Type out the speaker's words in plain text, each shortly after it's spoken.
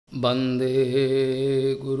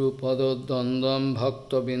Bande Guru Pada Dandam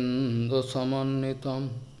Bhakta Binda Samanitam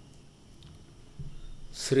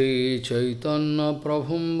Sri Chaitanya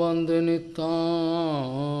Prabhum Bande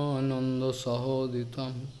Nityananda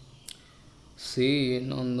Sahoditam Sri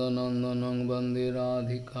Nanda Nandanang Bande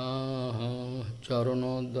Radhika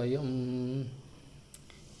Charanodayam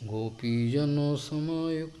Gopijano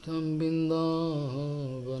Samayuktam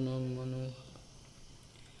Bindavanam Manu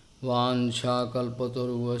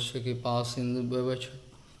Vanchakalpataruvasya Kipasindhubhavacha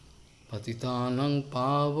Patitanang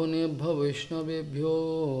Pavunebhyo Vaishnavebhyo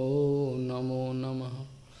Namo Namaha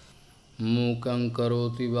Mukhaṁ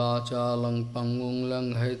Karoti Vācālaṁ Pangung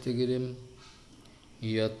Langhayatigirim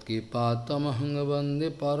Yat Kipatamahanga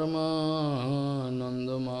Vande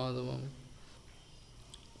Paramananda Madhavam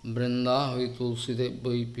Vrindavi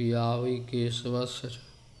Tulsidevai Piyavai Kesavasya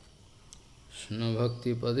Krishna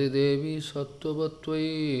Bhakti Pade Devi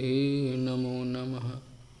Sattvatvai Namo Namaha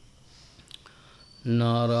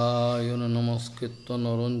Narayana Namaskritta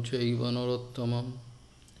Naranchaiva Narottamam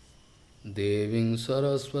Deving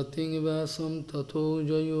Saraswati Vyasam Tato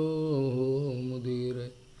Jayo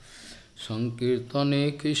Mudire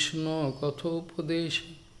Sankirtane Krishna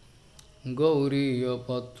Kathopadeshe Gauriya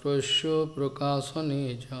Patrasya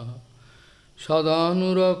Prakasanecha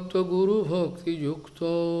Sadhanurakta Guru Bhakti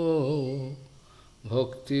Yukta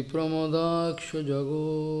Bhakti Pramodaksha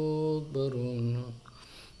Jagod Varuna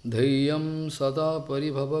Dhyam Sada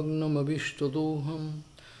Paribhavagnam Abhishtadoham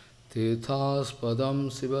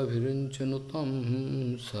Tethaspadam Siva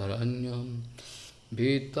Virinchanutam Saranyam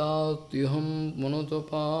Bhitatyaham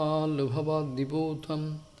Manotapal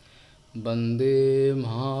Bhavadiputam Bande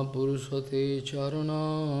Mahapurusate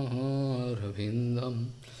Charana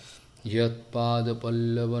Ravindam Yat Pada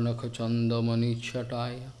Pallavanakha Chandamani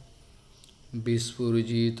Chataya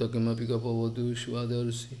Vispurjita Kimapika Pavadu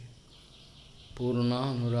Svadarsi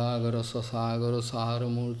Purnanuragara Sasagara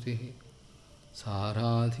Saramurti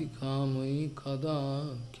Saradhikamai Kada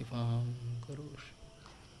Kipam Karosh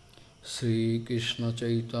Sri Krishna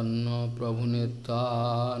Chaitanya Prabhu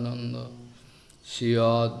Nityananda Shri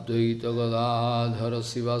Advaita Gadadhara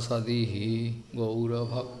Sivasadihi Gaura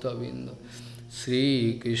Bhakta Binda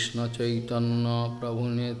Sri Krishna Chaitanya Prabhu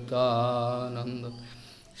Nityananda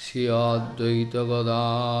Shri Advaita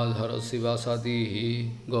Gadadhara Sivasadihi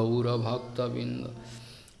Gaura Bhakta Binda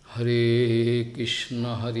Hare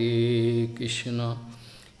Krishna Krishna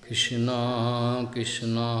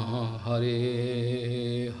Krishna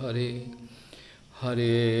Hare Hare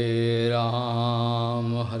Hare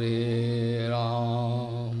Ram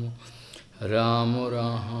Ram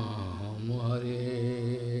Ram Hare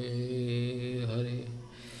Hare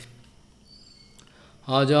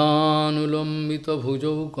Ajanulambita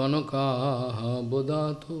bhujau kanaka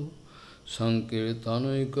bodhato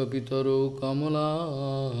Sankirtanaika pitaro kamala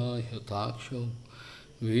yataksho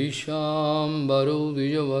Vishambaro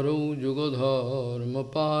dijavaro jugadharma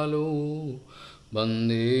palo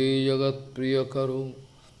Bande jagat priyakaro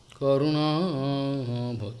karuna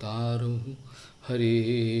bhataro Hare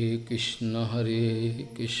Krishna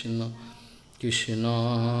Krishna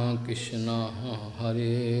Krishna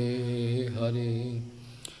Hare Hare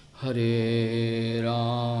Hare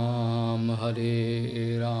Ram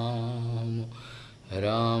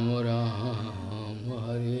Ram Ram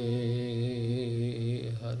Hare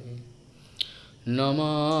Hare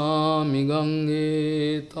Namami Gange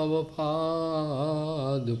Tava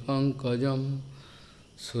Pad Pankajam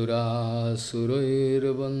Sura Surair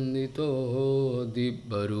Bandito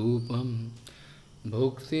Dibbarupam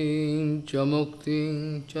Bhuktin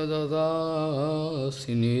Chamuktin Chadada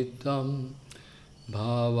Sinitam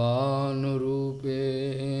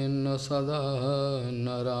Bhavanurupena Sada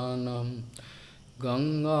Naranam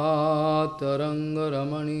Ganga Taranga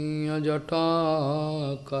Ramaniya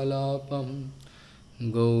Jata Kalapam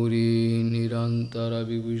Gauri Nirantara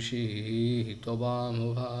Vibhushi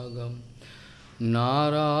Tobam Bhagam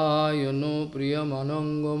Narayano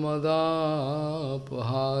Priyamanangomada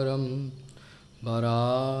Paharam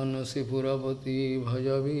Varanasi Purapati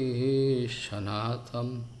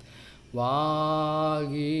Bhajavishanatham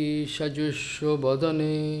Vāgīśajusya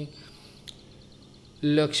vadane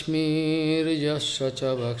Lakshmir Yasya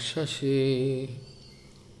ca Bhakshasi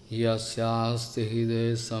Yasyasti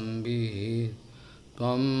Hide Sambhid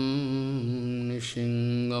Tvam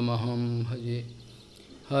Nishingamaham Bhaje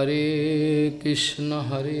Hare Krishna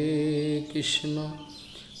Krishna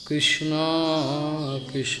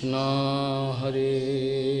Krishna Hare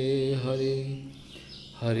Hare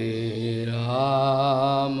Hare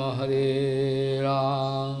Ram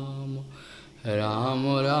Ram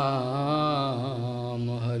Ram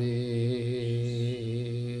Hare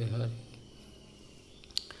Hare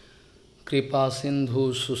Kripa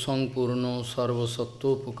Sindhu Susampurno Sarva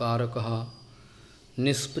Sattvopukarakaha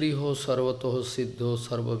Nispriho Sarvatoho Siddho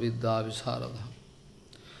Sarva Vidya Visaradha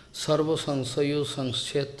Sarva Sansayo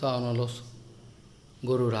Sanscheta Analos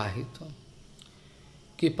Guru Rahita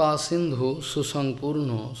Kripa Sindhu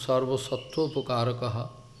Susampurno Sarva Sattvopukarakaha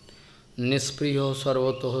Nispriho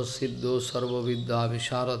Sarvatoho Siddho Sarva Vidya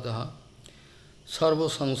Visaradha Sarva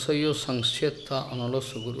Sansayo Sanscheta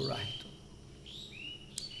Analos Guru Rahita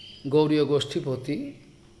Gauriya Goshtipati,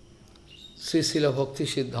 Srila Bhakti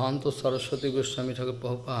Siddhanta Saraswati Goswami Thakur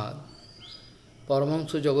Prabhupada,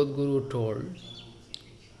 Paramahamsa Jagadguru told,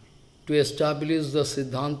 to establish the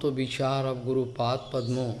Siddhanta Vichar of Guru Pad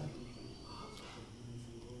Padmo,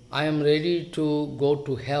 I am ready to go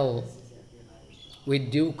to hell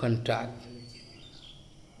with due contact.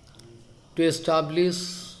 To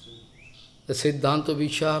establish the Siddhanta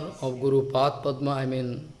Vichar of Guru Pad Padma, I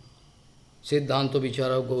mean Siddhanta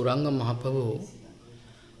Vichara of Gauranga Mahaprabhu,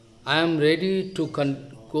 I am ready to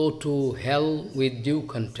go to hell with due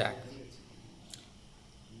contact.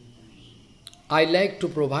 I like to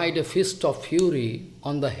provide a fist of fury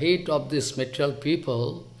on the head of these material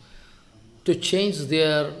people to change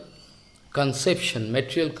their conception,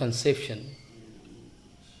 material conception.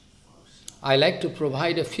 I like to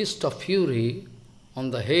provide a fist of fury on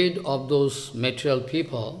the head of those material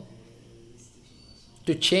people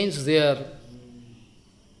to change their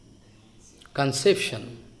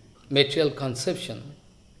conception, material conception.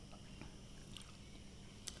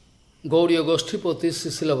 Gauriya Goshtipati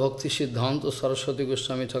Srila Bhakti Siddhanta Saraswati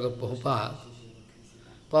Goswami Thakur Prabhupada,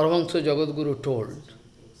 Paramahamsa Jagadguru told,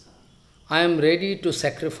 I am ready to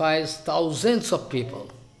sacrifice thousands of people.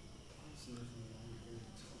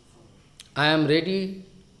 I am ready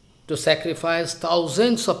to sacrifice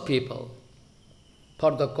thousands of people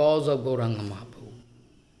for the cause of Gauranga Mahaprabhu.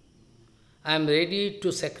 I am ready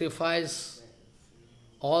to sacrifice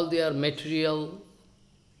all their material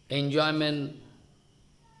enjoyment.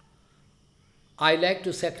 I like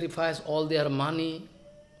to sacrifice all their money.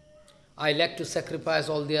 I like to sacrifice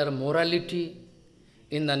all their morality.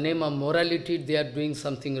 In the name of morality, they are doing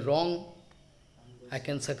something wrong. I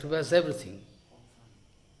can sacrifice everything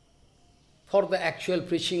for the actual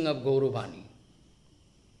preaching of Gauravani.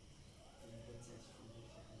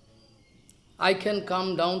 I can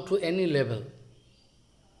come down to any level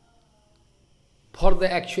for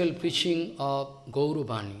the actual preaching of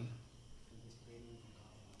Gauravani,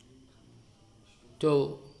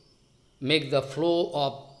 to make the flow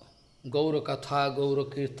of Gaurakatha,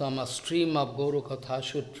 Gaurakirtam, a stream of Gaurakatha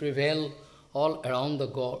should prevail all around the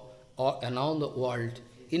God or around the world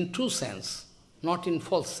in true sense, not in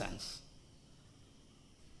false sense.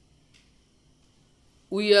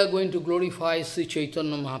 We are going to glorify Sri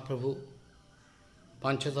Chaitanya Mahaprabhu,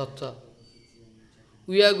 Panchatattva.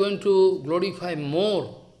 We are going to glorify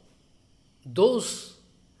more those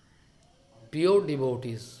pure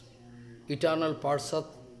devotees, eternal Parsad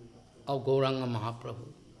of Gauranga Mahaprabhu.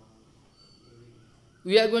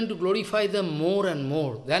 We are going to glorify them more and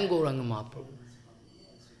more than Gauranga Mahaprabhu.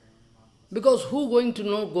 Because who is going to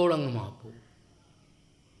know Gauranga Mahaprabhu?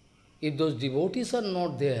 If those devotees are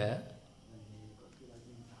not there,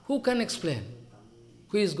 who can explain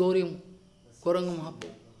who is Gauranga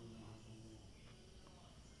Mahaprabhu?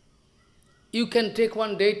 You can take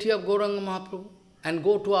one deity of Gauranga Mahaprabhu and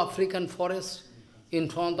go to African forest in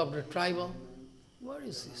front of the tribal. What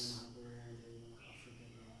is this?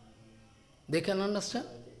 They can understand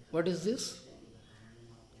what is this.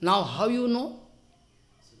 Now how you know?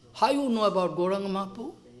 How you know about Gauranga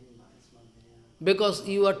Mahaprabhu? Because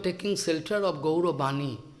you are taking shelter of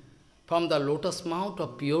Gauravani from the lotus mount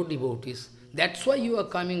of pure devotees. That's why you are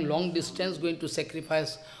coming long distance, going to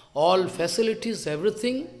sacrifice all facilities,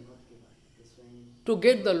 everything, to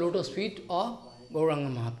get the lotus feet of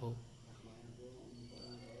Gauranga Mahaprabhu.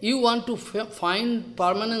 You want to find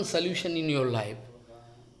permanent solution in your life.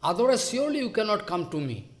 Otherwise, surely you cannot come to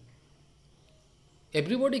me.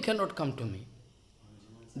 Everybody cannot come to me.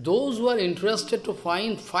 Those who are interested to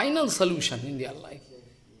find final solution in their life,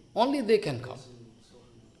 only they can come.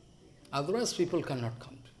 Otherwise, people cannot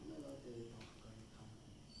come.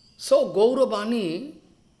 So, Gauravani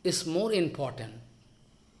is more important.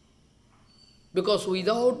 Because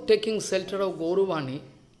without taking shelter of Gauravani,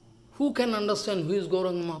 who can understand who is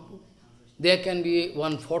Gauranga Mahaprabhu? There can be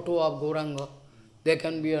one photo of Gauranga, there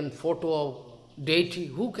can be one photo of deity,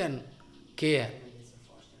 who can care?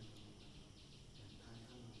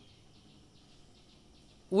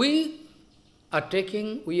 We are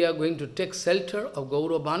going to take shelter of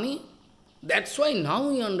Gauravani. That's why now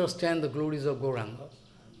we understand the glories of Gauranga.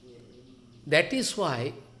 That is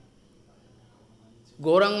why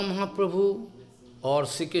Gauranga Mahaprabhu or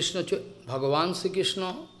Sri Krishna, Bhagavan Sri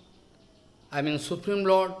Krishna, I mean Supreme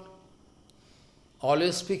Lord,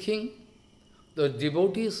 always speaking, the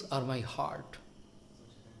devotees are my heart.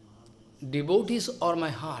 Devotees are my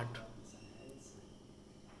heart.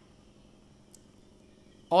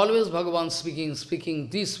 Always Bhagavan speaking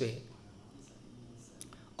this way.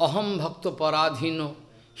 Aham bhakta paradhino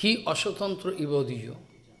hi ashatantra ivodiyo.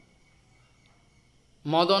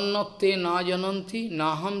 Madannatte na jananti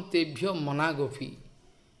naham tebhya managopi.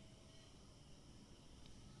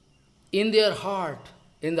 In their heart,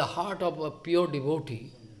 in the heart of a pure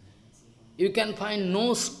devotee, you can find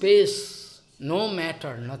no space, no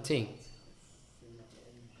matter, nothing.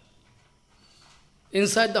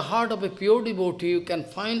 Inside the heart of a pure devotee, you can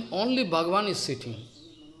find only Bhagavan is sitting.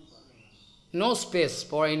 No space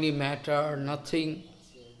for any matter, nothing.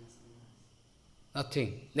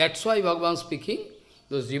 Nothing. That's why Bhagavan speaking,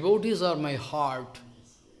 those devotees are my heart.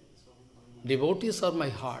 Devotees are my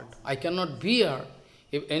heart. I cannot bear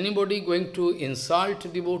if anybody going to insult a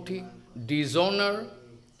devotee, dishonor,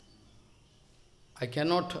 I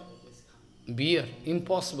cannot bear.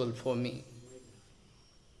 Impossible for me.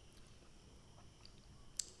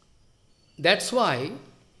 That's why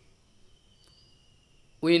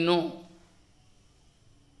we know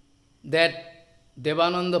that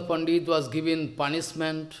Devananda Pandit was given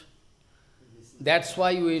punishment. That's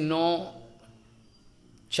why we know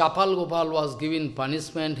Chapal Gopal was given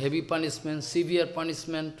punishment, heavy punishment, severe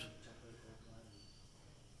punishment.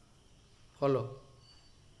 Follow.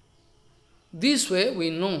 This way we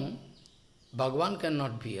know Bhagavan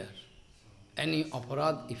cannot bear. Any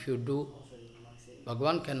aparad if you do,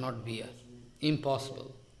 Bhagavan cannot bear.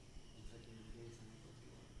 Impossible.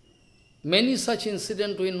 Many such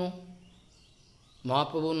incidents we know.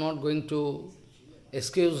 Mahaprabhu not going to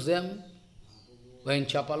excuse them. When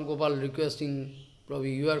Chapal Gopal requesting,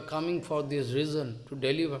 Prabhu, you are coming for this reason to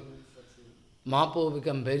deliver. Mahaprabhu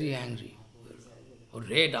become very angry.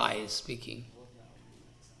 Red eyes speaking.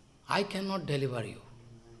 I cannot deliver you.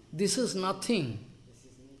 This is nothing.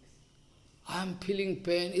 I am feeling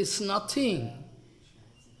pain. It's nothing.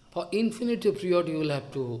 For infinite period you will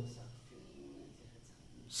have to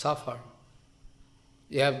suffer.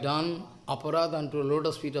 You have done aparad unto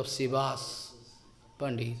lotus feet of Sivas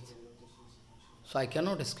Pandit. So I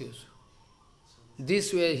cannot excuse you.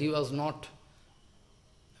 This way he was not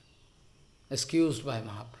excused by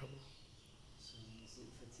Mahaprabhu.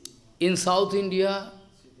 In South India,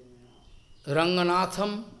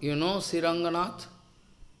 Ranganatham, you know Sri Ranganath?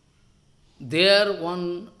 There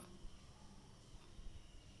one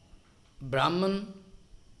Brahman,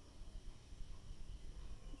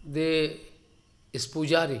 they is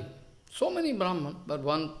Pujari. So many Brahman, but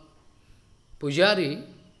one Pujari,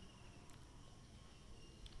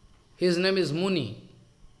 his name is Muni.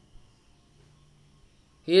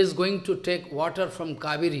 He is going to take water from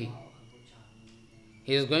Kaveri.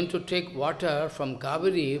 He is going to take water from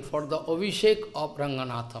Kaveri for the Abhishek of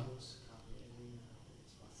Ranganatham.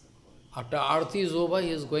 After Arati is over,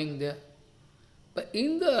 he is going there. But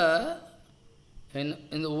in the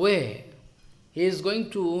way, he is going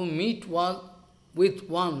to meet with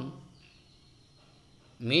one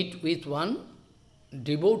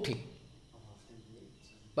devotee.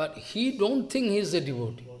 But he don't think he is a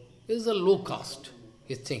devotee. He is a low caste,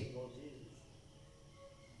 he thinks.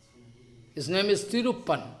 His name is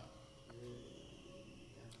Tiruppan.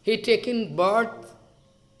 He taken birth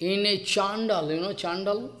in a chandal, you know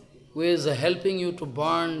chandal, who is helping you to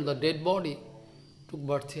burn the dead body. Took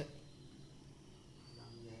birth here.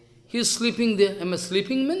 He is sleeping there. Am I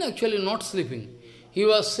sleeping? Mean actually not sleeping. He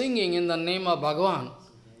was singing in the name of Bhagavan,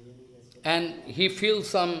 and he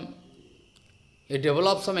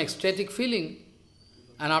developed some ecstatic feeling,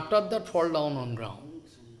 and after that fall down on ground.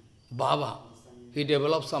 Baba. He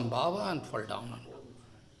developed some bhava and fall down on ground.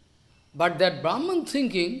 But that Brahman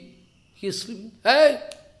thinking, he is sleeping. Hey,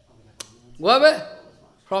 go away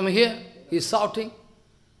from here. He is shouting,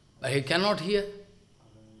 but he cannot hear.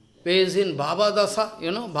 He is in Bhava Dasa,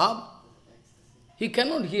 you know, Bhava. He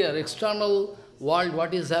cannot hear external world,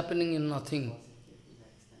 what is happening in nothing.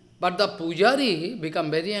 But the Pujari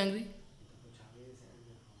become very angry.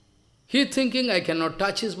 He thinking, I cannot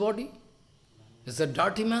touch his body. He's a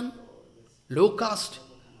dirty man, low caste.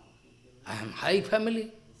 I am high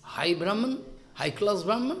family, high Brahman, high class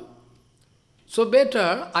Brahman. So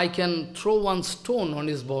better I can throw one stone on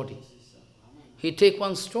his body. He take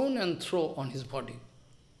one stone and throw on his body.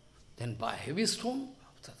 Then by heavy stone,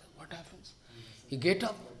 after that, what happens? He get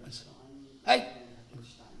up and say, hey,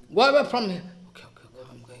 go away from here. Okay,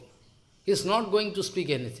 I'm going. He's not going to speak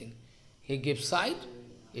anything. He gives side,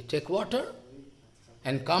 he take water,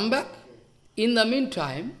 and come back. In the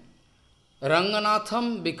meantime,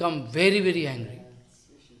 Ranganatham become very, very angry.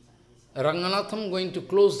 Ranganatham going to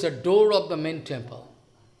close the door of the main temple.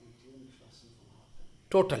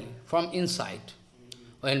 Totally, from inside.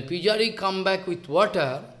 When Pujari come back with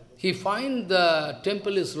water, he find the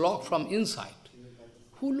temple is locked from inside.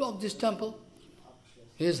 Who locked this temple?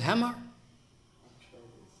 His hammer.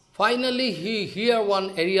 Finally, he hear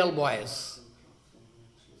one aerial voice.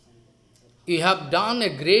 You have done a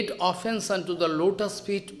great offense unto the lotus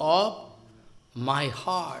feet of my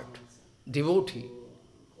heart, devotee,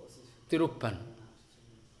 Tiruppan.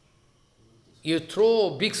 You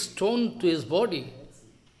throw a big stone to his body.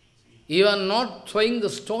 You are not throwing the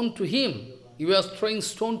stone to him. You are throwing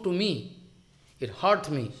stone to me. It hurt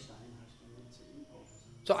me.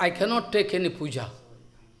 So I cannot take any puja.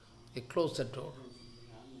 He closed the door.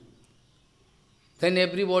 Then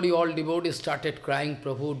everybody, all devotees started crying,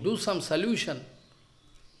 Prabhu, do some solution.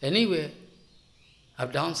 Anyway,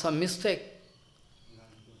 I've done some mistake.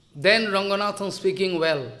 Then Ranganathan speaking,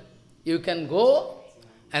 well, you can go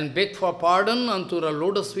and beg for pardon unto the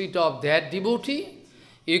lotus feet of that devotee.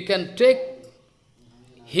 You can take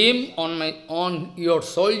him on your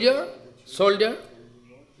shoulder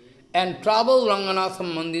and travel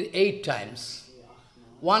Ranganathan Mandir 8 times.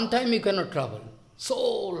 One time you cannot travel. So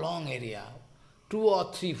long area. 2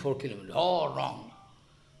 or 3, 4 kilometers. All wrong.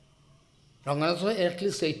 Ranganathan at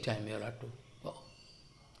least 8 times you have to go.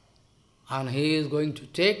 And he is going to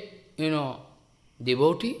take,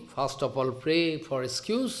 devotee. First of all, pray for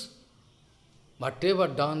excuse. Whatever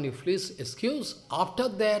done, you please excuse. After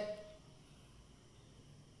that,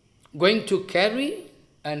 going to carry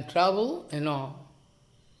and travel,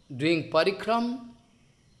 doing parikram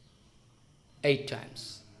 8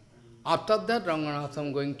 times. After that,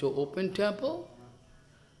 Ranganathan going to open temple.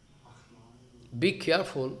 Be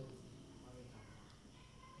careful.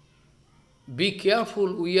 Be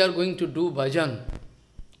careful, we are going to do bhajan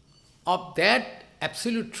of that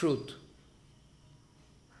absolute truth.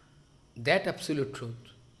 That absolute truth.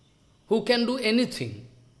 Who can do anything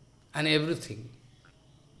and everything.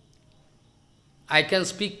 I can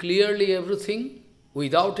speak clearly everything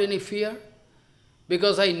without any fear,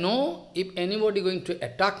 because I know if anybody going to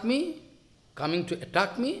attack me, coming to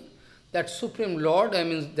attack me, that Supreme Lord,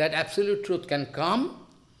 that absolute truth can come,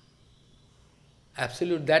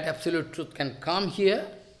 that absolute truth can come here,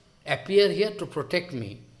 appear here to protect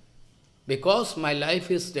me. Because my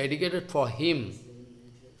life is dedicated for Him.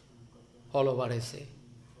 All over I say.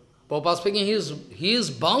 Prabhupada speaking, he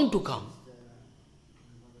is bound to come.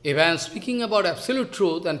 If I am speaking about absolute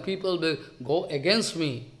truth and people will go against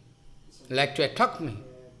me, like to attack me,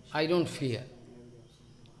 I don't fear.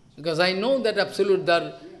 Because I know that absolute,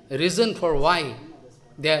 the reason for why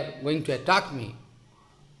they are going to attack me.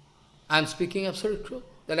 I am speaking absolute truth.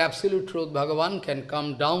 That absolute truth, Bhagavan can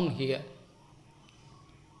come down here.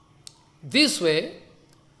 This way,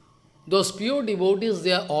 those pure devotees,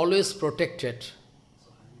 they are always protected.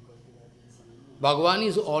 Bhagavan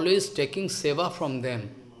is always taking seva from them.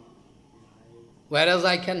 Whereas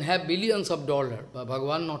I can have billions of dollars, but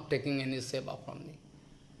Bhagavan not taking any seva from me.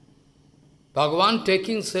 Bhagavan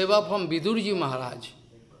taking seva from Vidurji Maharaj.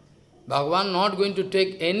 Bhagavan not going to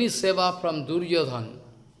take any seva from Duryodhan.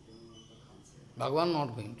 Bhagavan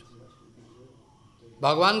not going to.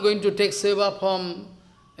 Bhagavan going to take seva from,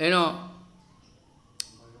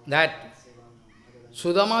 that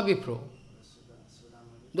Sudama Vipro,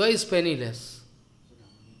 though he is penniless.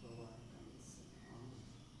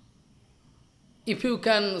 If you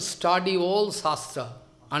can study all Shastra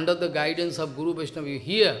under the guidance of Guru Vaishnava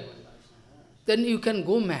here, then you can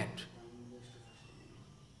go mad.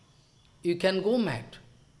 You can go mad.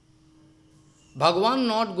 Bhagavan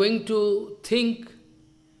not going to think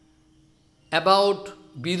about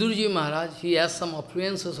Vidurji Maharaj, he has some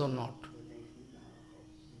appearances or not.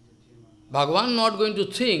 Bhagavan not going to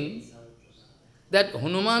think that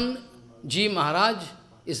Hanuman Ji Maharaj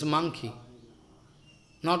is monkey.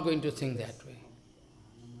 Not going to think that way.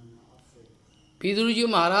 Vidurji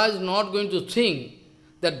Maharaj not going to think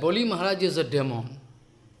that Bali Maharaj is a demon.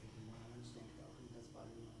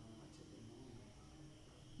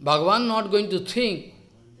 Bhagavan not going to think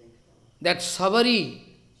that Savari,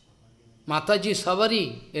 Mataji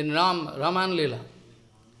Savari in Raman Lila,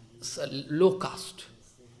 is a low caste.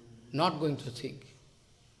 Not going to think.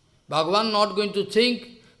 Bhagavan not going to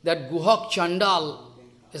think that Guhak Chandal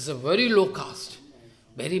is a very low caste,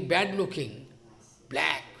 very bad looking,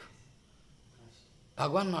 black.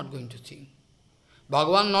 Bhagavan not going to think.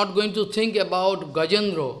 Bhagavan not going to think about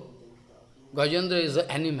Gajendra. Gajendra is an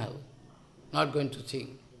animal. Not going to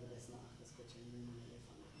think.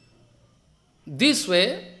 This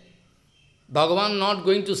way, Bhagavan not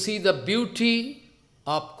going to see the beauty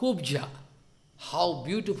of Kubja, how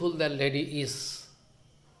beautiful that lady is.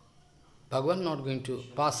 Bhagavan not going to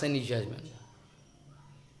pass any judgment.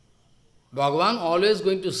 Bhagavan always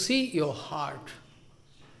going to see your heart.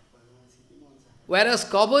 Whereas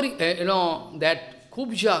Kabari, that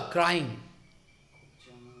Kubja crying,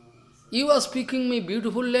 you are speaking me,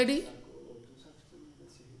 beautiful lady.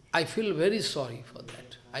 I feel very sorry for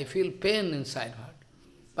that. I feel pain inside her.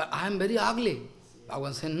 But I am very ugly.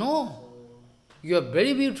 Bhagavan said, no, you are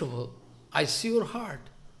very beautiful. I see your heart.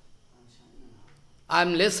 I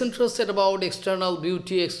am less interested about external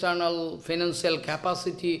beauty, external financial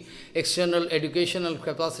capacity, external educational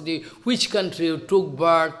capacity, which country you took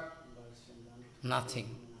birth.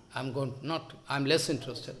 Nothing. I am less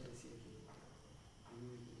interested.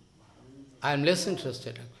 I am less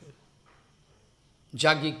interested actually.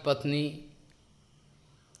 Jagik Patni,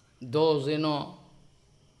 those,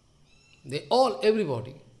 they all,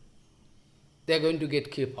 everybody, they are going to get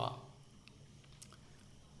kripa.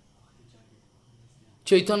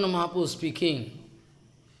 Chaitanya Mahaprabhu speaking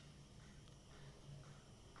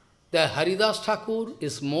that Haridas Thakur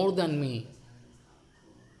is more than me.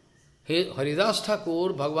 Haridas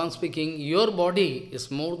Thakur, Bhagavan speaking, your body is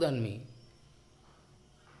more than me.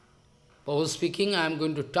 Prabhu speaking, I am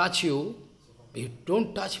going to touch you. You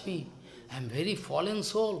don't touch me. I am very fallen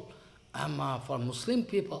soul. I am for Muslim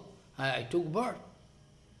people. I took birth.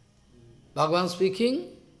 Bhagavan speaking,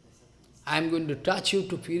 I am going to touch you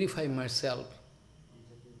to purify myself.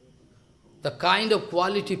 The kind of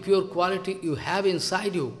quality, pure quality you have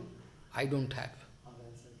inside you, I don't have.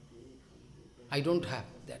 I don't have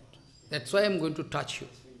that. That's why I am going to touch you.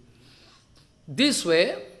 This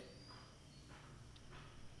way,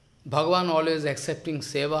 Bhagavan always accepting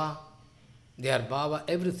Seva, their Baba,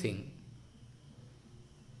 everything.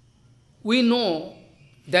 We know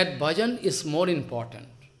that bhajan is more important.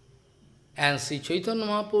 And Sri Chaitanya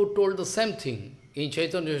Mahaprabhu told the same thing in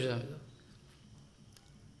Chaitanya Charitamrita.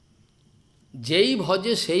 Jai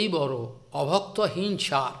bhaje sei baro, abhakta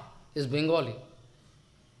hinchar is Bengali.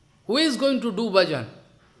 Who is going to do bhajan?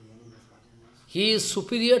 He is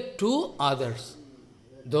superior to others,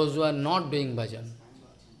 those who are not doing bhajan.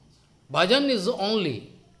 Bhajan is the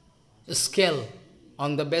only scale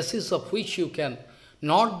on the basis of which you can,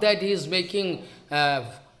 not that he is making, 1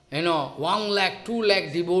 lakh, 2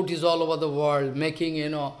 lakh devotees all over the world, making,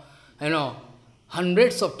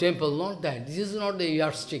 hundreds of temples, not that. This is not the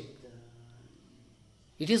yardstick.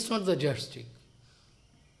 It is not the yardstick.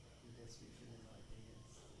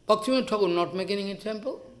 Bhaktivinoda Thakur not making any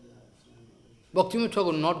temple. Bhaktivinoda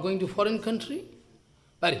Thakur not going to foreign country.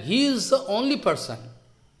 But he is the only person.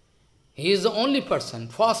 He is the only person,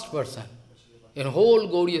 first person in whole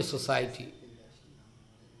Gaudiya society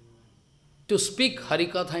to speak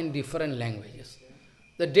Harikatha in different languages.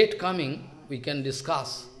 The date coming, we can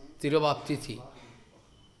discuss Tirubhaptithi.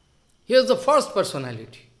 He is the first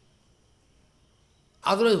personality.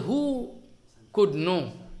 Otherwise, who could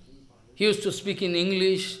know? He used to speak in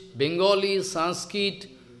English, Bengali, Sanskrit,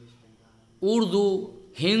 Urdu,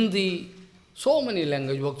 Hindi, so many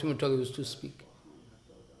languages Bhaktivinoda Thakur used to speak.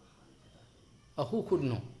 Who could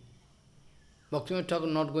know? Bhaktivinoda Thakur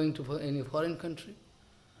not going to any foreign country.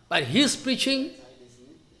 But his preaching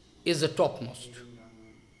is the topmost.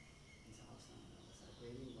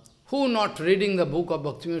 Who not reading the book of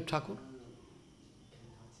Bhaktivinoda Thakur?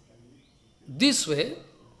 This way,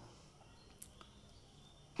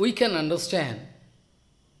 we can understand,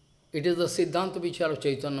 it is the Siddhanta Vichar of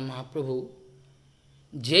Chaitanya Mahaprabhu,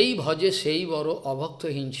 Jai bhaje sei baro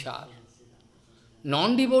abhakta hinchar.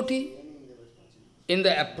 Non-devotee, in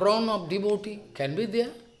the apron of devotee, can be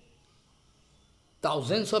there.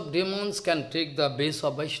 Thousands of demons can take the base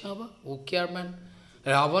of Vaishnava, who care man.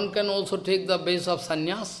 Ravan can also take the base of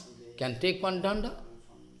sannyas, can take one danda.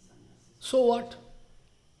 So what?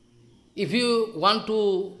 If you want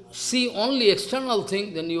to see only external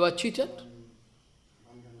thing, then you are cheated.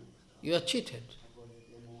 You are cheated.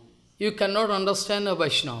 You cannot understand a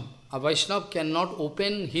Vaishnava. A Vaishnava cannot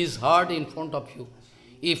open his heart in front of you.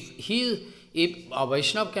 If a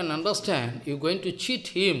Vaishnava can understand, you are going to cheat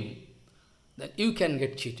him, then you can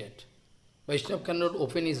get cheated. Vaishnava cannot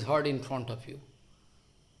open his heart in front of you.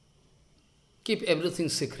 Keep everything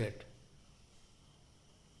secret.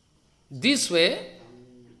 This way,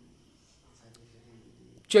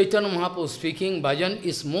 Chaitanya Mahaprabhu speaking, bhajan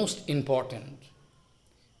is most important.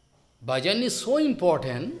 Bhajan is so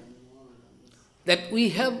important that we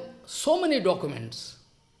have so many documents.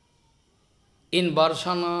 In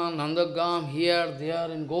Barshana, Nandagam, here, there,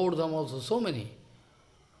 in Govardhan also, so many.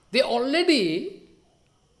 They already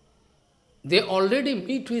they already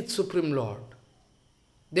meet with Supreme Lord.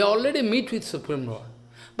 They already meet with Supreme Lord.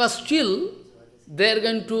 But still, they are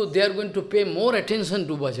going to pay more attention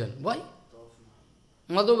to bhajan. Why?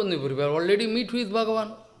 Madhavabandipuri already meet with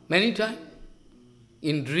Bhagavan many times.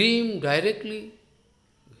 In dream, directly.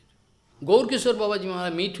 Gaur Kishore Babaji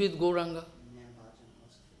Maharaj meet with Gauranga.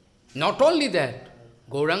 Not only that,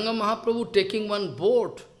 Gauranga Mahaprabhu taking one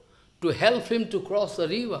boat to help him to cross the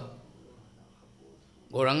river.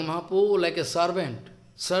 Gauranga Mahaprabhu like a servant,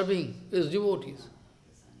 serving his devotees.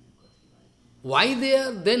 Why they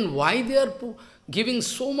are giving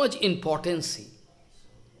so much importance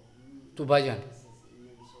to bhajan?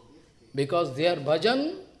 Because their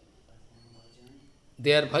bhajan,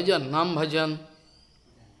 Nam bhajan,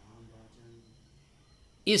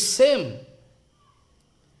 is same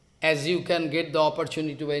as you can get the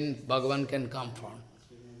opportunity when Bhagavan can come from.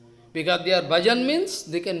 Because their bhajan means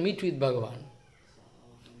they can meet with Bhagavan.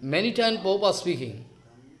 Many times Prabhupada speaking,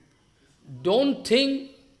 don't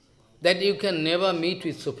think that you can never meet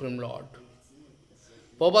with Supreme Lord.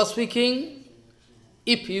 Prabhupada speaking,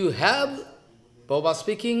 if you have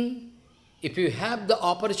the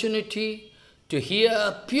opportunity to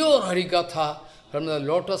hear pure Harikatha from the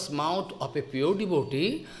lotus mouth of a pure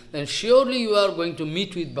devotee, then surely you are going to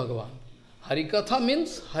meet with Bhagavan. Harikatha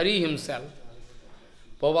means Hari himself.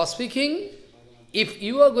 Prabhupada speaking, if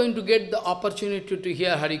you are going to get the opportunity to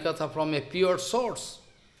hear Harikatha from a pure source,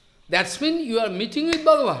 that means you are meeting with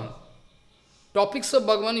Bhagavan. Topics of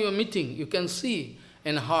Bhagavan you are meeting, you can see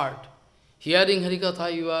in heart. Hearing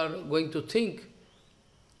Harikatha, you are going to think,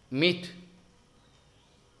 meet.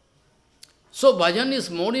 So bhajan is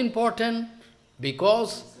more important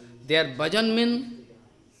because their bhajan means,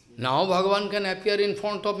 now Bhagavan can appear in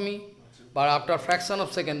front of me, but after a fraction of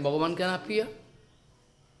a second, Bhagavan can appear.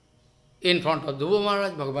 In front of Dhruva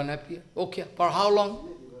Maharaj, Bhagavan appear. Okay, for how long?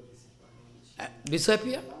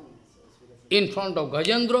 Disappear. In front of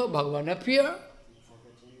Gajendra, Bhagavan appear.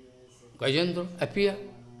 Gajendra appear.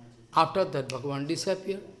 After that, Bhagavan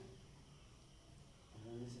disappear.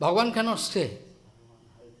 Bhagavan cannot stay.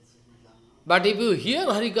 But if you hear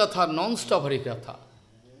Harikatha, non-stop Harikatha,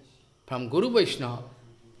 from Guru Vaishnava,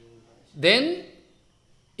 then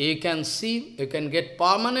you can see, you can get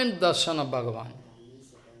permanent darshan of Bhagavan.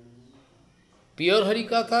 Pure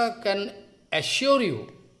Harikatha can assure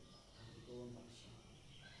you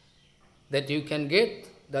that you can get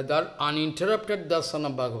the uninterrupted darshan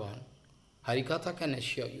of Bhagavan. Harikatha can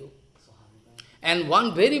assure you. And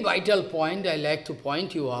one very vital point I like to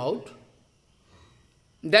point you out,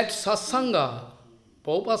 that satsanga,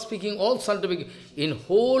 Prabhupada speaking, all scientific, in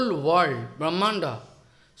whole world, Brahmanda,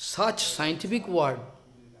 such scientific word,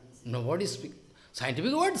 nobody speaks.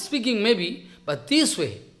 Scientific word speaking maybe, but this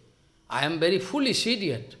way, I am very foolish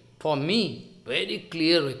idiot. For me, very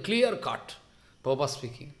clear cut, Prabhupada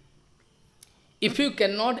speaking. If you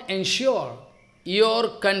cannot ensure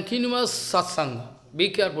your continuous satsanga, be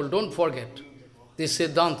careful, don't forget this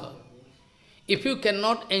Siddhanta. If you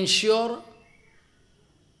cannot ensure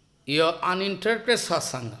your uninterrupted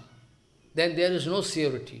satsanga, then there is no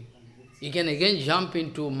surety. You can again jump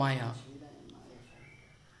into Maya.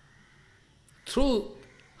 Through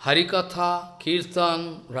Harikatha,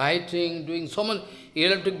 Kirtan, writing, doing so much, you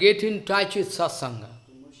have to get in touch with satsanga.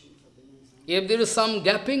 If there is some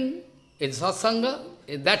gapping in satsanga,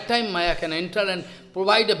 at that time Maya can enter and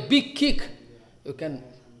provide a big kick. You can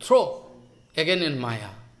throw again in Maya.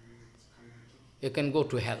 You can go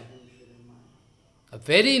to hell. A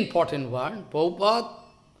very important one, Prabhupada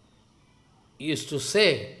used to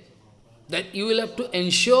say that you will have to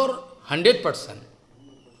ensure 100%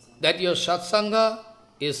 that your satsanga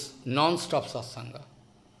is non-stop satsanga.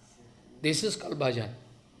 This is called bhajan.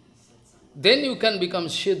 Then you can become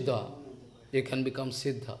siddha. You can become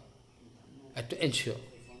siddha. You have to ensure.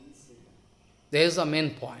 There is a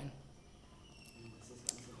main point.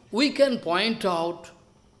 We can point out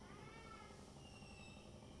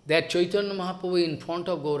that Chaitanya Mahaprabhu is in front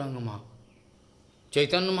of Gauranga Mahaprabhu.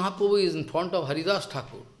 Chaitanya Mahaprabhu is in front of Haridas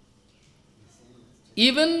Thakur.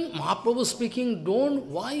 Even Mahaprabhu speaking,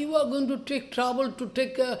 why you are going to take trouble to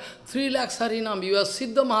take 3 lakhs Harinam? You are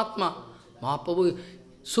Siddha Mahatma. Mahaprabhu,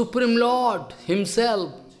 Supreme Lord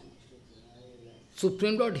Himself.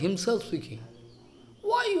 Supreme Lord Himself speaking.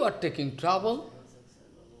 Why you are taking trouble?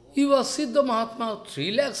 You are Siddha Mahatma,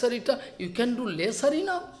 3 lakhs Harita. You can do less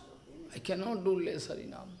Harinam? I cannot do less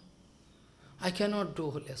Harinam. I cannot do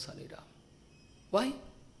less Harinam. Why?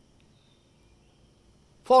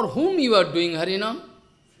 For whom you are doing Harinam?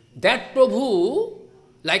 That Prabhu,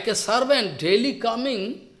 like a servant, daily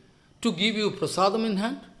coming to give you prasadam in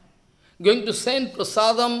hand, going to send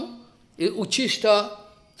prasadam, uchishta,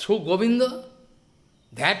 through Govinda.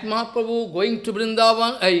 That Mahaprabhu going to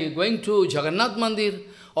Vrindavan, going to Jagannath Mandir,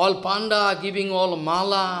 all panda giving all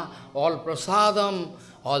mala, all prasadam,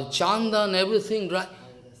 all chandan, everything, right?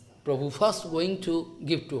 Prabhu first going to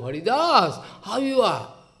give to Haridas. How you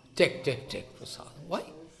are? Take prasadam. Why?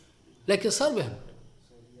 Like a servant.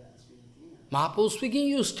 Mahaprabhu speaking,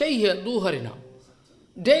 you stay here, do Harinam.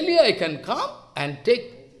 Daily I can come and give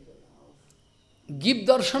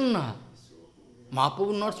darshan na.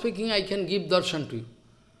 Mahaprabhu not speaking, I can give darshan to you.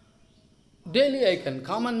 Daily I can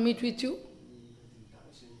come and meet with you.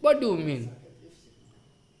 What do you mean?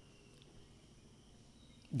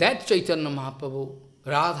 That Chaitanya Mahaprabhu,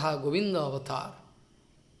 Radha Govinda avatar,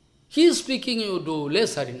 he is speaking, you do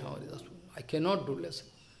less Harinam. I cannot do less.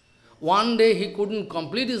 One day he couldn't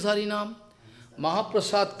complete his Harinam.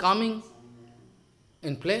 Mahaprasad coming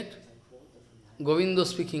in plate. Govinda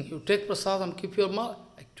speaking, you take prasadam, keep your mouth.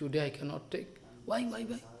 Like, today I cannot take. Why?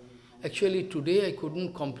 Actually, today I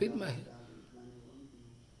couldn't complete my...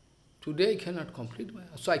 Today I cannot complete my...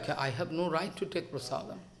 So I have no right to take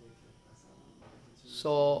prasadam.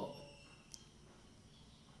 So,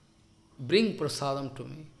 bring prasadam to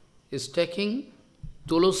me. He's taking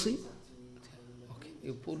tulasi. Okay,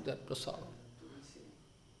 you put that prasadam.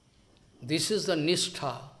 This is the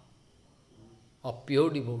nishtha of pure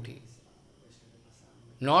devotee.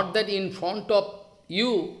 Not that in front of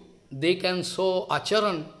you, they can show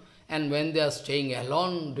acharan, and when they are staying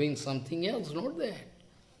alone, doing something else, not that.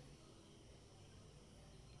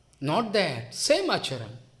 Not that. Same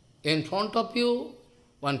acharan. In front of you,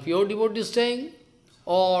 one pure devotee is staying,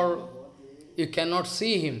 or you cannot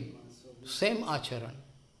see him. Same acharan.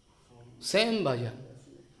 Same bhajan.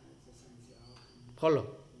 Follow.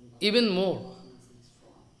 Even more.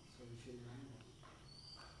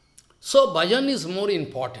 So bhajan is more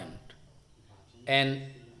important. And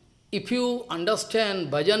if you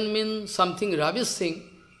understand bhajan means something rubbish thing,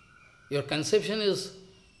 your conception is,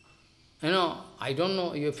 I don't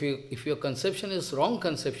know if your conception is wrong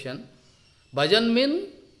conception. Bhajan means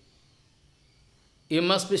you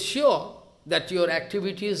must be sure that your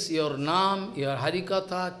activities, your naam, your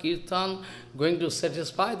harikatha, kirtan, going to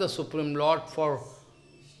satisfy the Supreme Lord for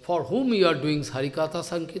whom you are doing harikatha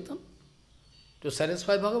sankirtan, to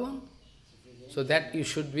satisfy Bhagavan. So that you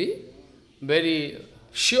should be very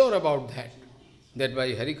sure about that. That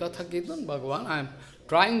by harikatha kirtan, Bhagavan, I am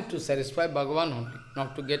trying to satisfy Bhagavan only,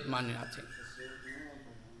 not to get money, nothing.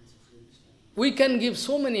 We can give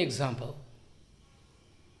so many examples.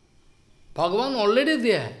 Bhagavan already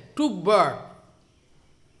there, took birth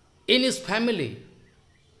in his family,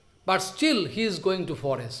 but still he is going to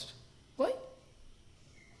forest. Why?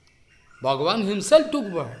 Bhagavan himself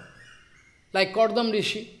took birth, like Kardam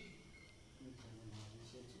Rishi.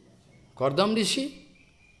 Kardam Rishi,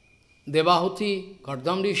 Devahuti,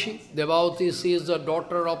 Kardam Rishi. Devahuti, she is the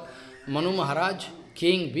daughter of Manu Maharaj,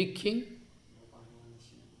 king, big king.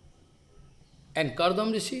 And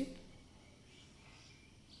Kardam Rishi,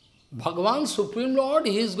 Bhagavan, Supreme Lord,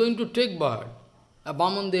 he is going to take birth.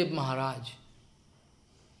 Vamandev Maharaj.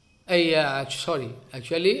 Actually,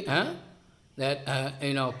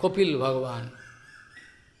 Kopil Bhagavan.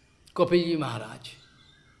 Kopilji Maharaj.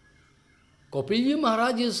 Kopilji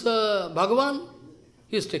Maharaj is Bhagavan.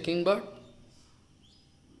 He is taking birth.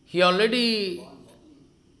 He already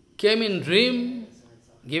came in dream,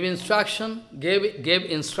 gave instruction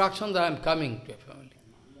that I am coming to your family.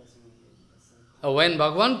 When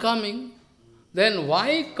Bhagavan coming, then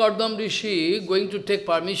why Kardam Rishi going to take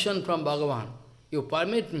permission from Bhagavan? You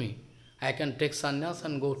permit me, I can take sannyas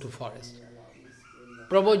and go to forest.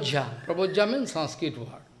 Provochon means Sanskrit word.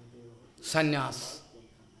 Sannyas.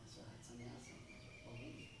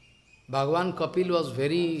 Bhagavan Kapil was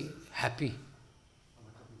very happy.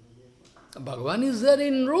 Bhagavan is there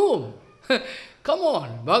in room. Come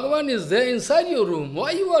on, Bhagavan is there inside your room.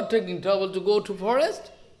 Why you are taking trouble to go to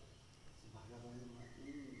forest?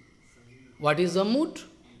 What is the mood?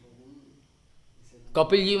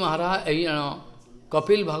 Kapilji Maharaj,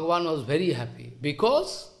 Kapil Bhagavan was very happy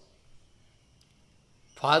because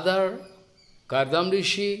Father Kardam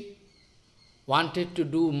Rishi wanted to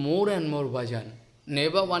do more and more bhajan.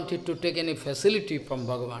 Never wanted to take any facility from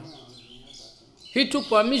Bhagavan. He took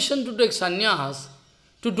permission to take sannyas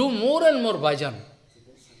to do more and more bhajan.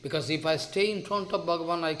 Because if I stay in front of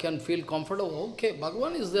Bhagavan, I can feel comfortable. Okay,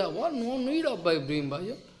 Bhagavan is there. What? No need of doing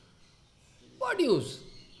bhajan. What use?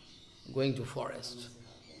 Going to forest.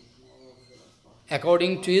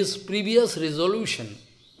 According to his previous resolution,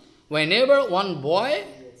 whenever one boy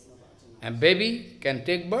and baby can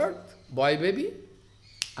take birth, boy baby,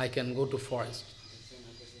 I can go to forest.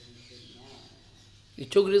 He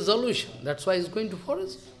took resolution. That's why he's going to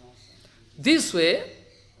forest. This way,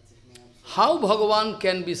 how Bhagavan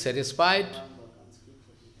can be satisfied?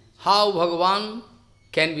 How Bhagavan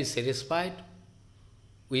can be satisfied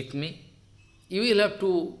with me? You will have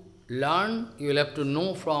to learn, you will have to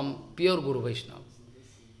know from pure Guru Vaishnava.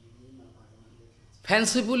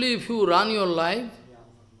 Fancifully, if you run your life,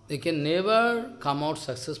 you can never come out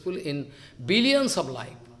successful in billions of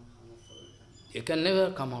life. You can never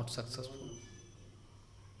come out successful.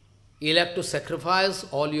 You'll have to sacrifice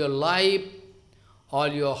all your life, all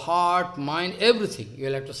your heart, mind, everything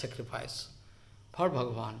you'll have to sacrifice for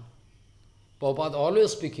Bhagavan. Prabhupada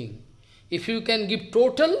always speaking, if you can give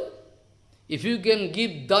total, if you can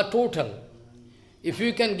give the total, if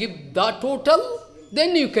you can give the total,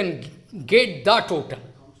 then you can get the total.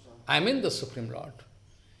 I mean the Supreme Lord.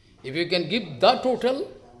 If you can give the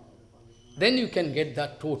total, then you can get the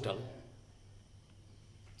total.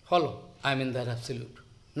 Follow? I mean that absolute,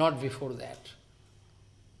 not before that.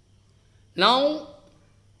 Now,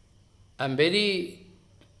 I am very,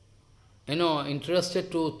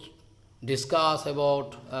 interested to discuss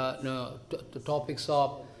about the topics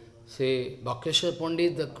of, say, Vakreswar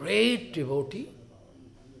Pandit, the great devotee,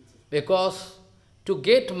 because to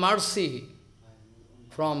get mercy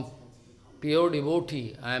from pure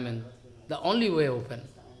devotee, I mean, the only way open.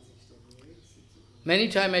 Many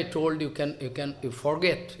times I told you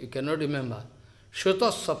forget, you cannot remember.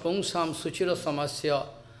 Shrutas sapungsam suchira samasya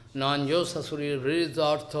nanjo sasuri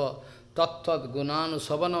vridartha tattat gunanu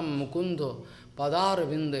savanam mukundo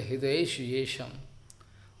padaravinda hideshu yesham.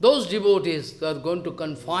 Those devotees that are going to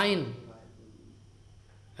confine,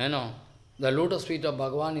 the lotus feet of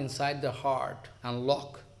Bhagavan inside the heart and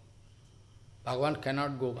lock. Bhagavan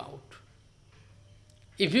cannot go out.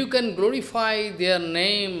 If you can glorify their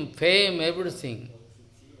name, fame, everything,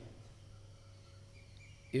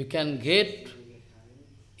 you can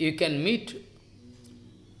meet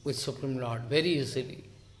with Supreme Lord very easily.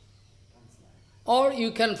 Or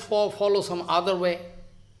you can follow some other way.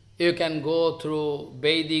 You can go through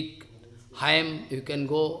Vedic hymn, you can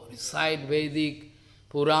go recite Vedic,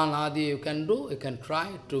 Puran Adi, you can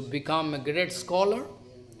try to become a great scholar.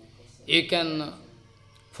 You can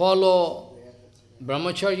follow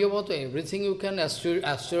Brahmacharya, everything you can,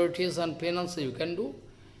 austerities and penance you can do.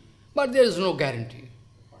 But there is no guarantee.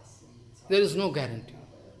 There is no guarantee.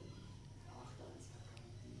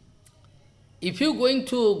 If you are going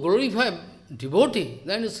to glorify devotee,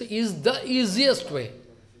 then it is the easiest way.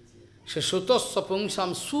 Shashutas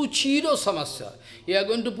sapungsam suchiro samasya. You are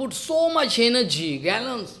going to put so much energy,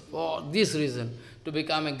 gallons for this reason, to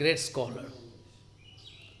become a great scholar.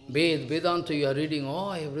 Vedanta, you are reading,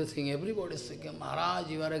 everything, everybody is saying, Maharaj,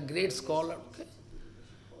 you are a great scholar. Okay?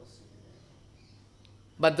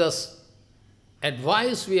 But the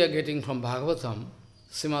advice we are getting from Bhagavatam,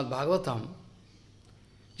 Srimad Bhagavatam,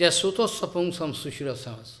 just sutos sapungsam sushira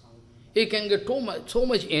samas. You can get so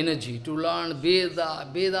much energy to learn Veda,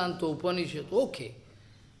 Vedanta, Upanishad, okay.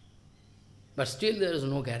 But still there is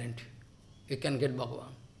no guarantee. You can get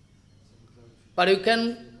Bhagavan. But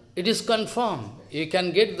it is confirmed. You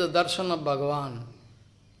can get the darshan of Bhagavan.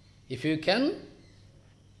 If you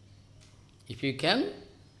can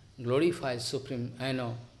glorify Supreme,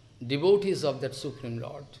 devotees of that Supreme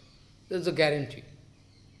Lord, there is a guarantee.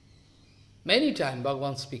 Many times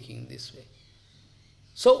Bhagavan speaking this way.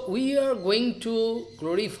 So we are going to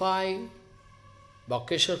glorify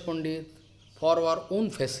Vakreswar Pandit for our own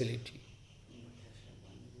facility,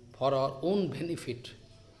 for our own benefit.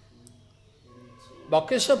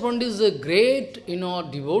 Vakreswar Pandit is a great,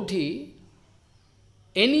 devotee.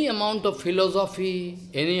 Any amount of philosophy,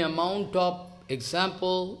 any amount of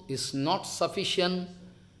example is not sufficient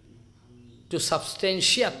to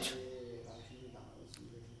substantiate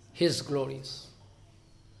his glories.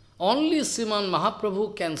 Only Sriman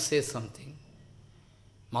Mahaprabhu can say something.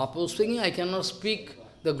 Mahaprabhu speaking, I cannot speak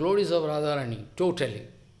the glories of Radharani totally.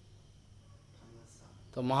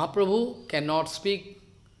 So Mahaprabhu cannot speak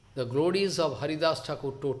the glories of Haridas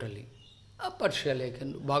Thakur totally. Partially I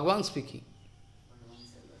can do. Bhagavan speaking.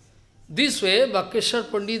 This way,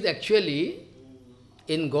 Vakreswar Pandit actually,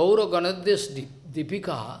 in Gaura Ganadhyas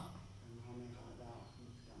Dipika,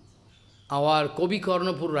 our Kobi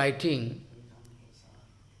Karnapur writing,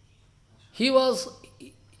 he is,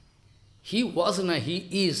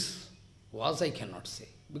 I cannot say,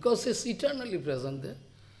 because he is eternally present there.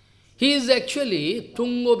 He is actually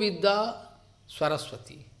Tungavidya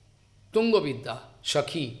Saraswati, Tungavidya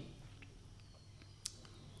Sakhi.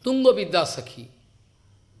 Tungavidya Sakhi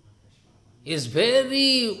is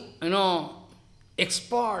very,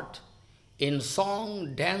 expert in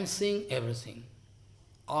song, dancing, everything,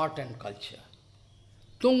 art and culture.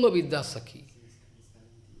 Tungavidya Sakhi.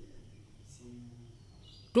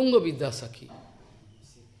 Tungavidya sakhi.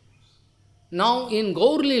 Now in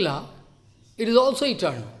Gaur Lila, it is also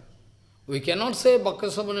eternal. We cannot say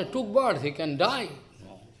Vakreswar Pandit took birth, he can die.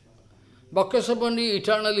 No. Vakreswar Pandit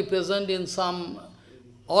eternally present in some,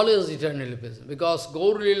 always eternally present. Because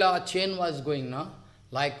Gaur Lila chain was going now,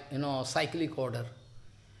 like, cyclic order,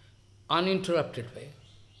 uninterrupted way.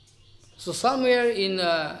 So somewhere in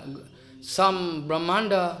some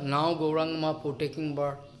Brahmanda, now Gauranga Mahaprabhu taking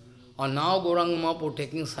birth, or now Gauranga Mahaprabhu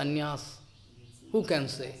taking sannyas, who can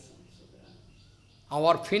say?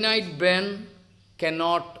 Our finite brain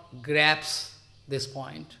cannot grasp this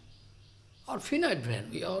point. Our finite brain,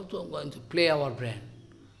 we are also going to play our brain.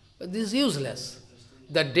 But this is useless.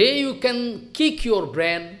 The day you can kick your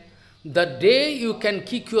brain, the day you can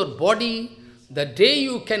kick your body, the day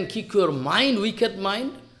you can kick your mind, wicked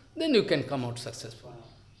mind, then you can come out successful.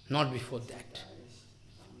 Not before that.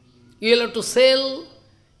 You will have to sell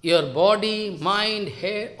your body, mind,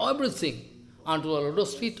 hair, everything unto the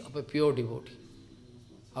lotus feet of a pure devotee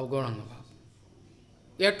of Gauranga Bhava.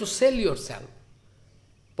 You have to sell yourself.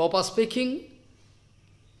 Papa speaking,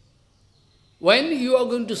 when you are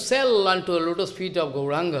going to sell unto the lotus feet of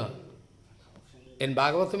Gauranga, in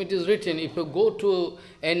Bhagavatam it is written, if you go to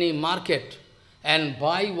any market and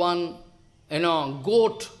buy one,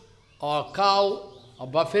 goat or cow or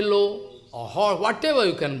buffalo or horse, whatever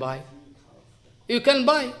you can buy, you can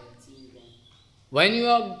buy. When you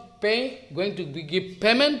are going to give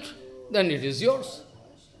payment, then it is yours.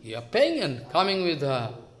 You are paying and coming with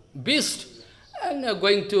a beast and are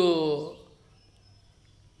going to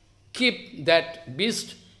keep that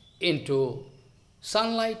beast into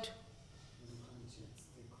sunlight,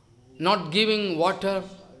 not giving water,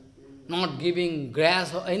 not giving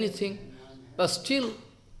grass or anything, but still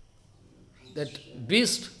that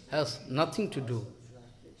beast has nothing to do.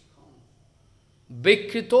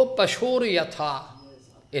 Vikrito pashor yatha.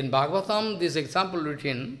 In Bhagavatam, this example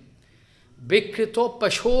written, Vikrito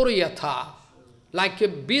pashor yatha. Like a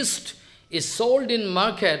beast is sold in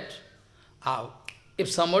market, if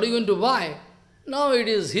somebody is going to buy, now it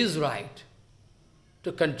is his right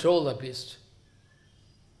to control the beast.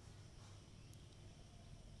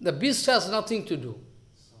 The beast has nothing to do.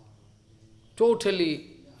 Totally,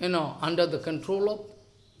 under the control of.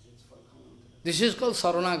 This is called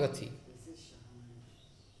Saranagati.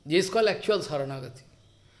 This is called actual Saranagati.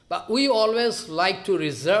 But we always like to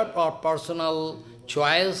reserve our personal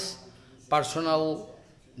choice, personal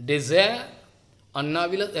desire,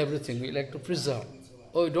 annavila, everything. We like to preserve.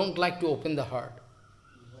 Oh, we don't like to open the heart.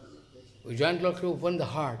 We don't like to open the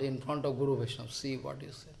heart in front of Guru Vaishnava. See what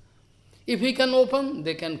is there. If we can open,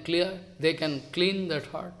 they can clear, they can clean that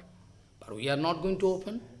heart. But we are not going to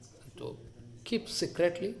open, to keep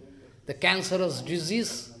secretly. The cancerous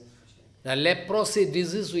disease, the leprosy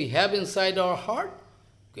disease we have inside our heart,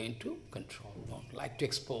 going to control, don't like to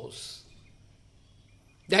expose.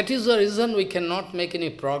 That is the reason we cannot make any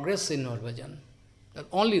progress in our bhajan. The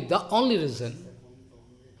only reason.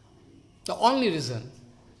 The only reason.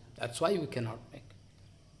 That's why we cannot make.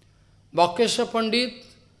 Vakreswar Pandit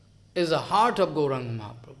is the heart of Gauranga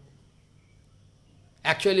Mahaprabhu.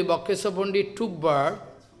 Actually, Vakreswar Pandit took birth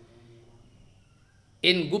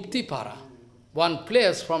in Guptipara, one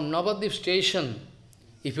place from Navadvip station.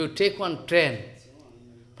 If you take one train,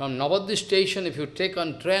 from Navadvip station, if you take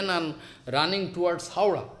one train and running towards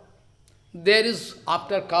Howrah, there is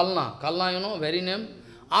after Kalna, very name,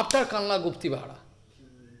 after Kalna Guptipara.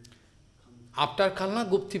 After Kalna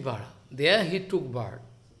Guptipara, there he took birth.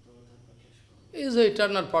 He is the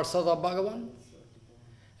eternal Parsad of Bhagavan.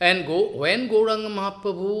 And when Gauranga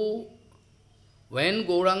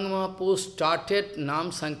Mahaprabhu started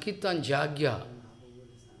Nam Sankirtan Yagya,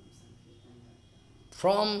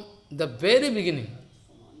 from the very beginning,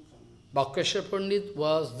 Vakreswar Pandit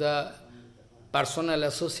was the personal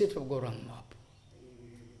associate of Gauranga Mahaprabhu.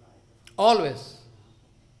 Always.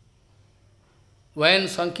 When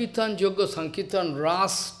Sankirtan Yagya, Sankirtan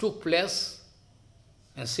Ras took place,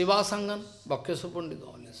 and Seva Sangan, Vakreswar Pandit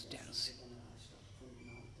always dancing.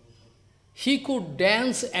 He could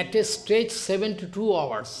dance at a stretch 72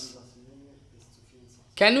 hours.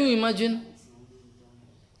 Can you imagine?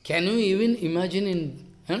 Can you even imagine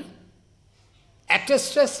at a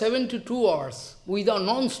stretch 72 hours, without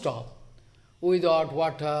non-stop, without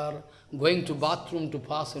water, going to bathroom to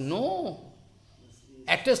pass? No.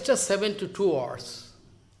 At a stretch 72 hours.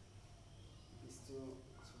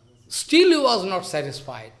 Still he was not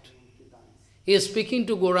satisfied. He is speaking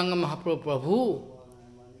to Gauranga Mahaprabhu, Prabhu,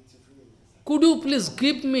 could you please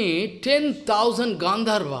give me 10,000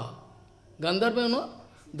 Gandharva? Gandharva,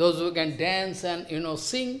 those who can dance and,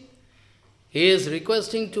 sing. He is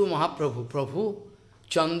requesting to Mahaprabhu, Prabhu,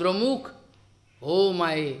 Chandramukh, oh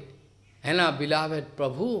my beloved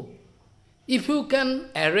Prabhu, if you can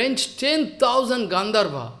arrange 10,000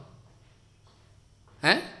 Gandharva,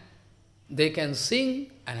 they can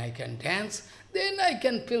sing and I can dance, then I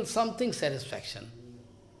can feel something satisfaction.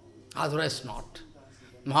 Otherwise not.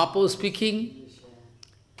 Mahaprabhu speaking,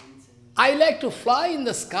 I like to fly in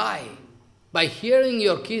the sky by hearing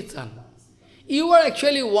your kirtan. You are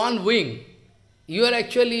actually one wing. You are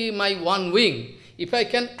actually my one wing. If I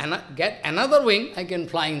can get another wing, I can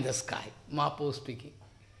fly in the sky. Mahaprabhu speaking.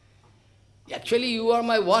 Actually, you are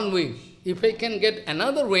my one wing. If I can get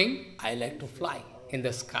another wing, I like to fly in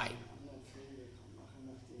the sky.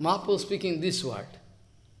 Mahaprabhu speaking this word.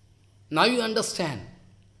 Now you understand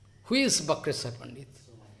who is Vakreswar Pandit.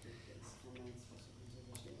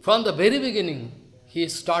 From the very beginning, he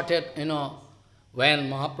started, when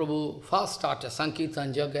Mahaprabhu first started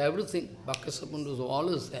Sankirtan Yagya, everything, Vakreswar Pandit was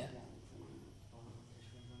always there.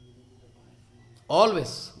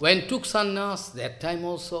 Always. When took sannyas, that time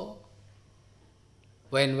also.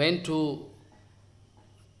 When went to,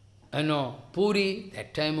 Puri,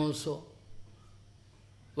 that time also.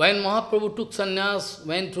 When Mahaprabhu took sannyas,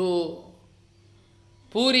 went to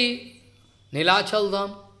Puri, Nilachal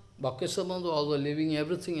Dham, Vakreswar Pandit was also leaving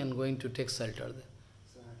everything and going to take shelter there.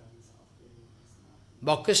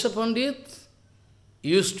 Vakreswar Pandit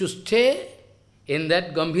used to stay in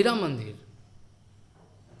that Gambhira Mandir.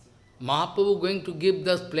 Mahaprabhu going to give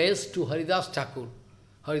this place to Haridas Thakur.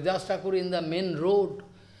 Haridas Thakur in the main road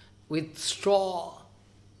with straw.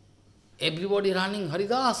 Everybody running,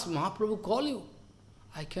 Haridas, Mahaprabhu call you.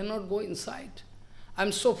 I cannot go inside. I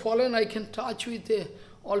am so fallen, I can touch with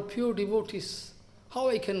all pure devotees. How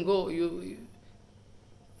I can go? You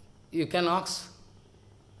can ask,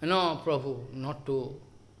 Prabhu, not to,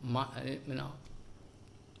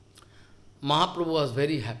 Mahaprabhu was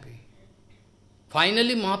very happy.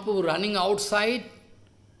 Finally, Mahaprabhu running outside,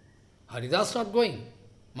 Haridas not going.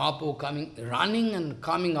 Mahaprabhu running and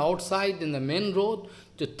coming outside in the main road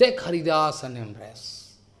to take Haridas and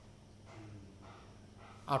embrace.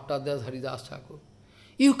 After that, Haridas Thakur,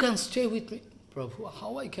 you can stay with me. Prabhu,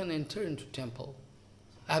 how I can enter into temple?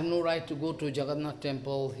 I have no right to go to Jagannath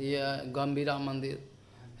temple here, Gambhira Mandir.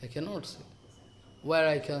 I cannot say. Where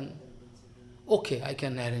I can? Okay, I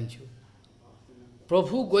can arrange you.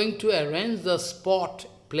 Prabhu going to arrange the spot,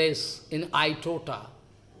 place in Aitota.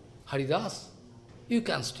 Haridas, you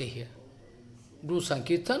can stay here. Do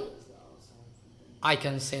Sankirtan. I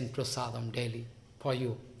can send prasadam daily for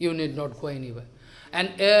you. You need not go anywhere.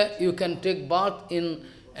 And you can take bath in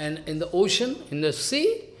the ocean, in the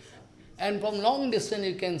sea, and from long distance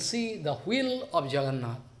you can see the wheel of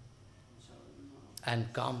Jagannath.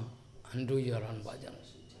 And come and do your own bhajan.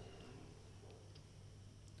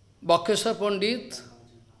 Vakreswar Pandit,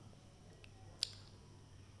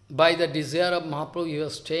 by the desire of Mahaprabhu, he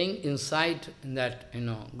was staying inside in that,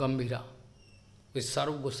 Gambhira, with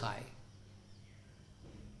Sarup Gosai.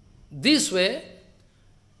 This way,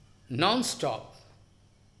 non-stop,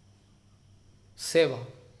 Seva.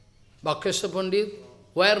 Vakreswar Pandit,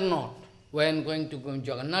 where not? When going to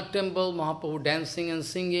Jagannath temple, Mahaprabhu dancing and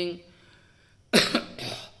singing,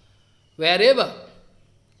 wherever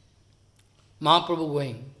Mahaprabhu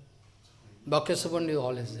going, Vakreswar Pandit is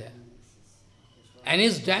always there. And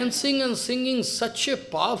his dancing and singing such a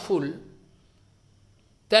powerful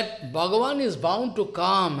that Bhagavan is bound to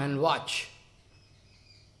come and watch.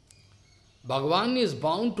 Bhagavan is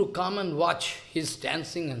bound to come and watch his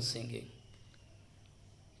dancing and singing.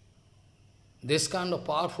 This kind of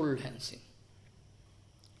powerful dancing.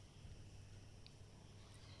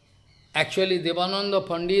 Actually, Devananda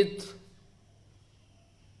Pandit,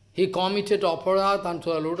 he committed aparadh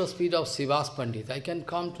unto the lotus feet of Srivas Pandit. I can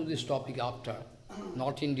come to this topic after.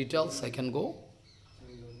 Not in details, I can go.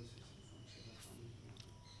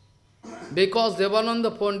 Because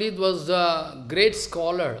Devananda Pandit was the great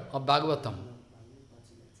scholar of Bhagavatam.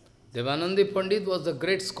 Devananda Pandit was the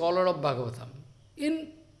great scholar of Bhagavatam.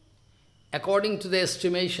 According to the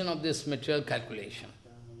estimation of this material calculation.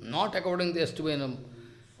 Not according to the estimate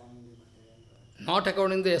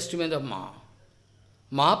of Maha.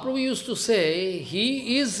 Mahaprabhu used to say,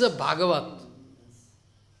 he is a Bhagavat.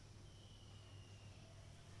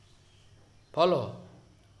 Follow?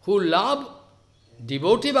 Who love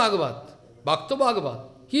devotee Bhagavat, Bhakta Bhagavat.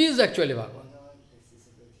 He is actually Bhagavat.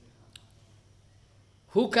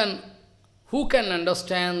 Who can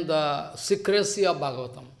understand the secrecy of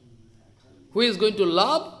Bhagavatam? Who is going to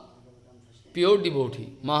love? Pure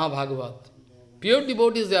devotee, Mahabhagavat. Pure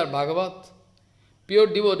devotees, they are Bhagavat. Pure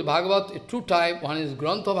devotee, Bhagavat is two types. One is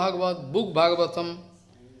Grantha Bhagavat, book Bhagavatam,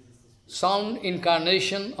 sound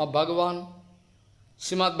incarnation of Bhagavan.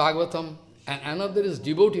 Srimad Bhagavatam, and another is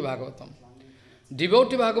devotee Bhagavatam.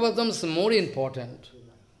 Devotee Bhagavatam is more important,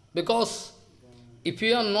 because if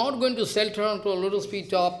you are not going to shelter onto a lotus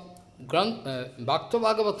feet of Bhakta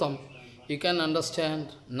Bhagavatam, you can understand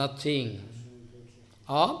nothing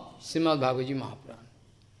of Srimad Bhagavaji Mahaprabhu.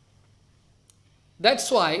 That's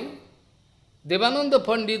why Devananda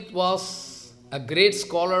Pandit was a great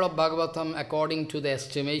scholar of Bhagavatam according to the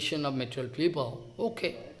estimation of material people.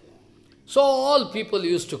 Okay. So all people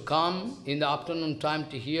used to come in the afternoon time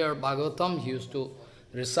to hear Bhagavatam. He used to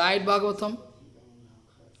recite Bhagavatam.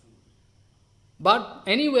 But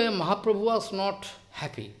anyway, Mahaprabhu was not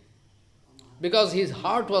happy, because his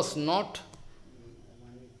heart was not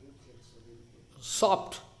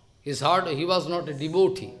soft. His heart, he was not a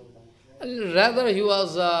devotee. Rather, he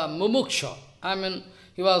was a mumuksha. I mean,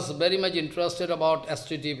 he was very much interested about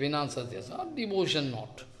aesthetic, finances, devotion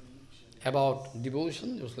not. About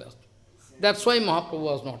devotion, useless. That's why Mahaprabhu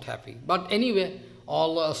was not happy. But anyway,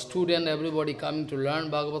 all the students, everybody coming to learn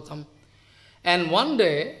Bhagavatam. And one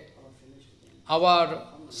day, our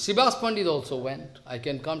Srivas Pandit also went. I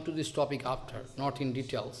can come to this topic after, not in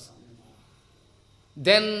details.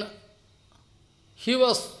 Then he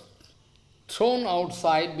was thrown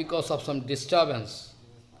outside because of some disturbance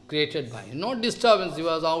created by him. Not disturbance, he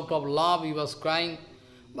was out of love, he was crying,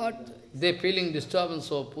 but they feeling disturbance,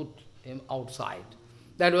 so put him outside.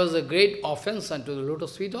 That was a great offense unto the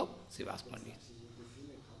lotus feet of Srivas Pandit.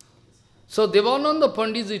 So Devananda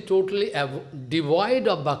Pandit is totally devoid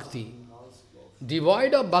of bhakti.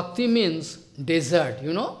 Devoid of bhakti means desert,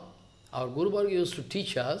 you know. Our Guru Varga used to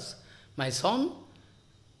teach us, my son,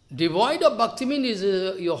 devoid of bhakti means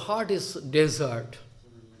your heart is desert.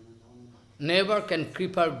 Never can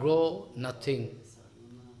creeper grow, nothing.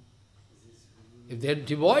 If they are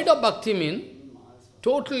devoid of bhakti means,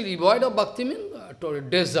 totally devoid of bhakti means total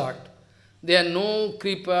desert. There are no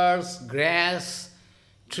creepers, grass,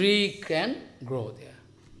 tree can grow there.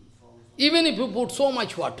 Even if you put so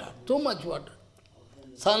much water,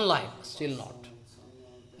 sunlight, still not,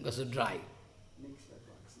 because it's dry.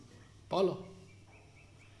 Follow?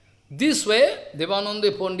 This way,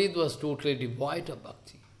 Devananda Pandit was totally devoid of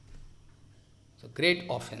bhakti. It's a great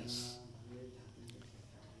offense.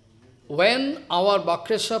 When our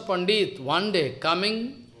Vakreswar Pandit one day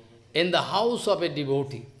coming in the house of a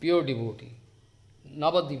devotee, pure devotee,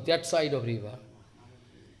 Navadvip, that side of river,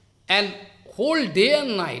 and whole day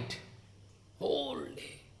and night, whole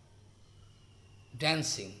day,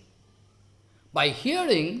 dancing. By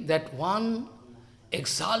hearing that one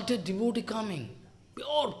exalted devotee coming,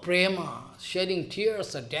 pure prema, shedding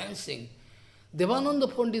tears and dancing,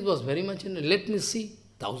 Devananda Pandit was very much in it. Let me see,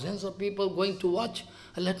 thousands of people going to watch,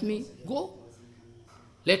 let me go.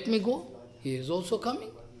 Let me go. He is also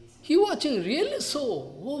coming. He watching really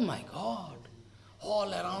so. Oh my God.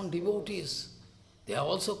 All around devotees. They are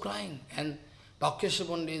also crying. And Vakreswar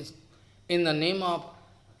Pandit, in the name of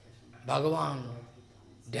Bhagavan,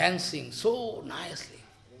 dancing so nicely.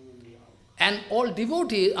 And all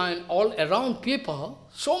devotees and all around people,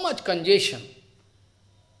 so much congestion.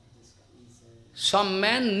 Some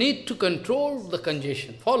man need to control the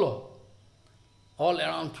congestion. Follow. All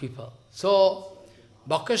around people. So,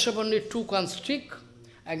 Vakreswar Pandit took one stick.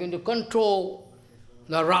 I'm going to control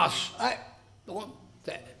the rush. I'm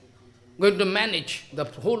going to manage the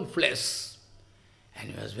whole place.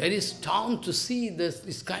 And he was very astounded to see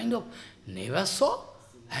this kind of, never saw.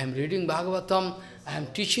 I am reading Bhagavatam, I am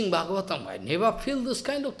teaching Bhagavatam, I never feel this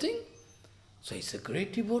kind of thing. So he's a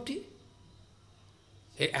great devotee.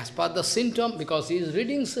 As per the symptom, because he is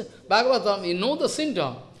reading Bhagavatam, he knows the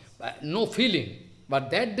symptom, but no feeling. But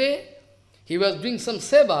that day, he was doing some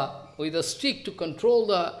seva with a stick to control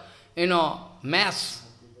the, mass.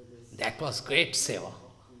 That was great seva.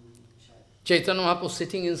 Chaitanya Mahaprabhu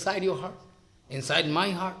sitting inside your heart, inside my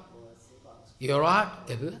heart, your heart,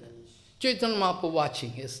 everywhere. Chaitanya Mahaprabhu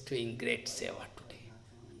watching, he is doing great seva today.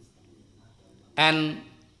 And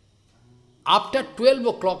after 12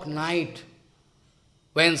 o'clock night,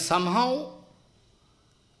 when somehow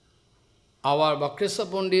our Vakreswar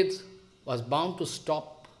Pandit was bound to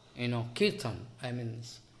stop, kirtan,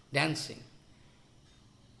 dancing.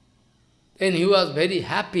 Then he was very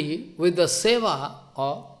happy with the seva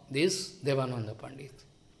of this Devananda Pandit.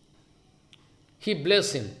 He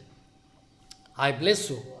blessed him. I bless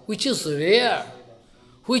you, which is rare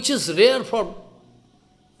for,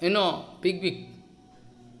 big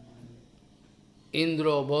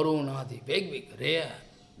Indra, Varun, Adi, big, rare,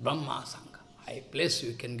 Brahma, Sangha. I bless you,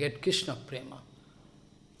 you can get Krishna Prema.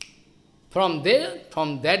 From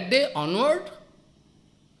that day onward,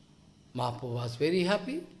 Mahaprabhu was very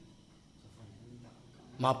happy.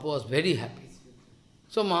 Mahaprabhu was very happy.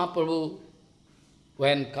 So Mahaprabhu,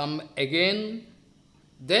 when come again,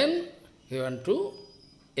 then he went to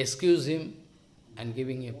excuse him and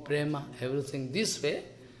giving a prema, everything this way.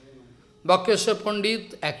 Vakreswar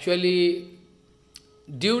Pandit actually,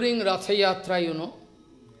 during Ratha Yatra,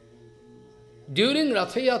 during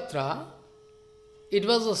Ratha Yatra, it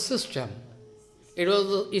was a system. It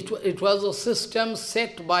was a system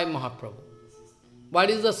set by Mahaprabhu. What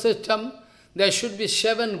is the system? There should be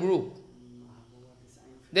 7 groups.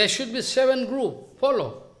 There should be 7 groups,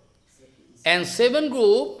 follow. And 7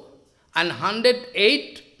 groups and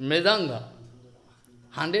 108 mridanga.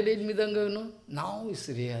 108 mridanga, now is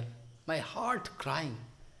real. My heart crying.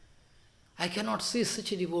 I cannot see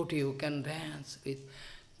such a devotee who can dance with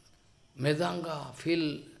mridanga,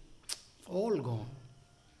 feel all gone.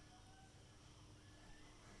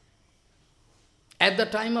 At the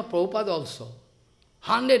time of Prabhupada also,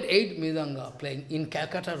 108 mridanga playing in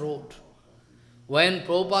Calcutta Road. When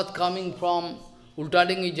Prabhupada coming from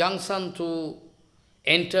Ultadingi Junction to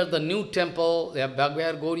enter the new temple, the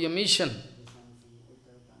Bhagavad Gauriya mission,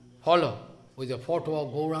 follow, with a photo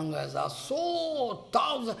of Gauranga as so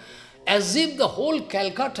thousand, as if the whole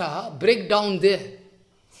Calcutta break down there.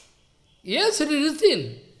 Yes, it is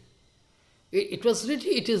written. It was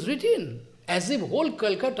written, it is written, as if whole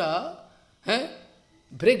Calcutta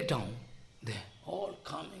break down there, all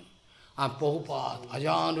coming. And Prabhupada,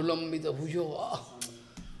 Ajanulambita Bhujo,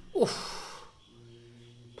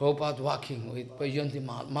 Prabhupada walking with Pajanti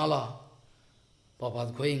Mala,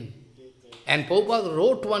 Prabhupada going. And Prabhupada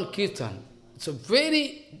wrote one kirtan. It's a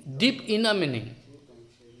very deep inner meaning.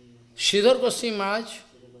 Sridhar Goswami Maharaj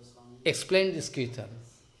explained this kirtan.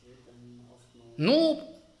 No,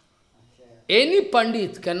 any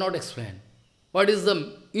Pandit cannot explain what is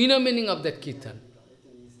the inner meaning of that kirtan.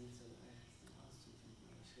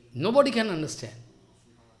 Nobody can understand.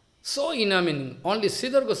 So inner meaning. Only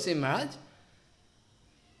Sridhar Goswami Maharaj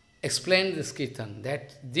explained this kirtan,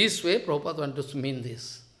 that this way Prabhupada wanted to mean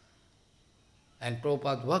this. And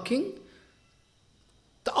Prabhupada working,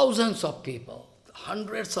 thousands of people,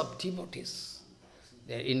 hundreds of devotees,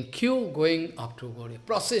 they are in queue going up to Gauriya.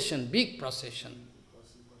 Procession, big procession.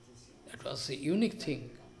 That was a unique thing.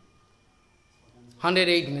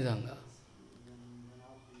 108 Midanga.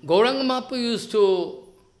 Gauranga Mahaprabhu used to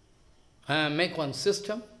make one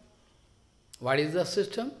system. What is the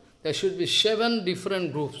system? There should be 7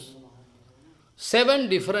 different groups. 7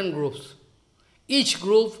 different groups. Each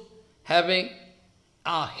group having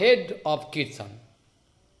a head of Kirtan.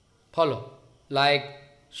 Follow. Like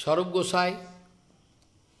Sarup Gosai.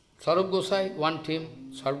 Sarup Gosai, one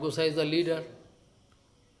team. Sarup Gosai is the leader.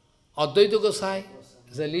 Advaita Gosai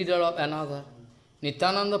is the leader of another.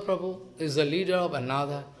 Nityananda Prabhu is the leader of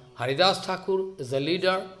another. Haridas Thakur is the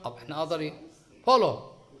leader of another.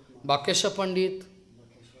 Follow. Vakreswar Pandit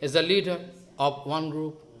is the leader of one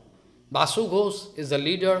group. Vasu Ghosh is the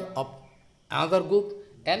leader of another group.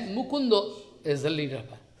 And Mukundo is the leader.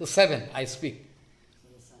 So 7, I speak.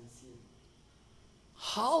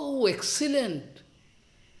 How excellent!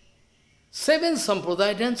 7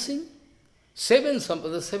 Sampradaya dancing, 7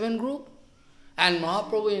 Sampradaya, 7 group. And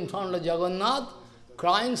Mahaprabhu in front of Jagannath,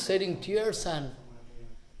 crying, shedding tears and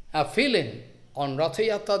a feeling. On Ratha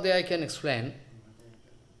Yatra there I can explain.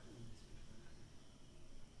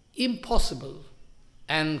 Impossible.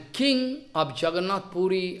 And king of Jagannath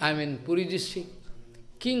Puri, Puri district,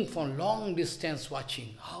 king from long distance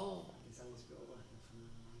watching. How?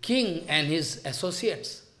 King and his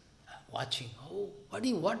associates watching. Oh, what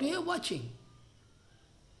are you watching?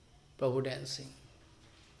 Prabhu dancing.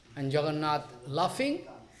 And Jagannath laughing.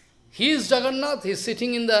 He is Jagannath, he is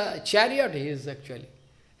sitting in the chariot, he is actually.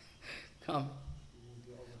 Come.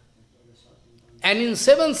 And in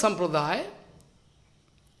 7 Sampradaya,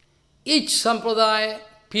 each Sampradaya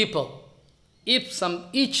people, each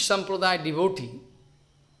Sampradaya devotee,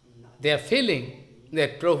 they are feeling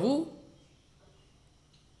that Prabhu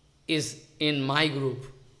is in my group,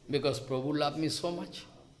 because Prabhu loved me so much.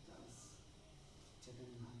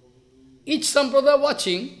 Each Sampradaya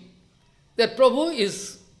watching that Prabhu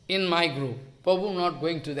is in my group, Prabhu not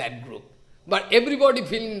going to that group. But everybody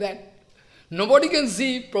feeling that. Nobody can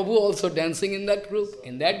see Prabhu also dancing in that group.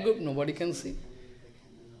 In that group, nobody can see.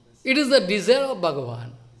 It is the desire of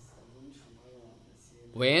Bhagavan.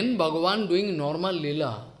 When Bhagavan doing normal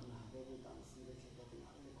lila,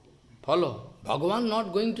 follow, Bhagavan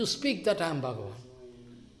not going to speak that I am Bhagavan.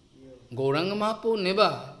 Gauranga Mahaprabhu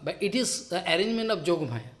never, but it is the arrangement of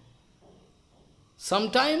Yogamaya.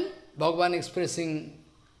 Sometime Bhagavan expressing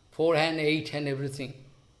 4 hand, 8 hand, everything.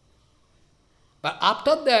 But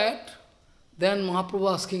after that, then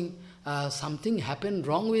Mahaprabhu asking, something happened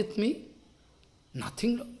wrong with me?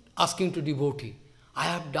 Nothing wrong. Asking to devotee. I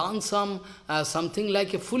have done something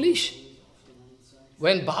like a foolish.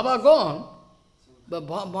 When Baba gone,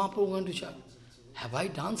 Mahaprabhu going to check. Have I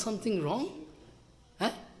done something wrong?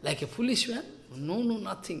 Like a foolish man? No,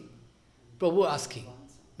 nothing. Prabhu asking.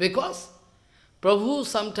 Because Prabhu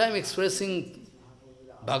sometime expressing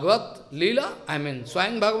Bhagavat Leela,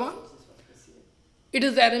 Swayam Bhagavan. It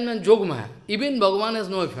is the arrangement Jogmaya. Even Bhagavan has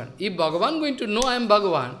no effect. If Bhagavan going to know I am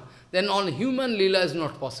Bhagavan, then on human Leela is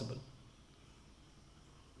not possible.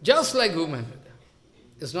 Just like human Leela.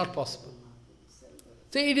 It's not possible.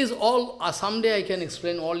 So it is all, someday I can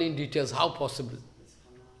explain all in details how possible.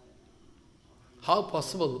 How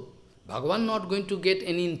possible? Bhagavan not going to get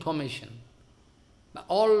any information. But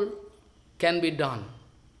all can be done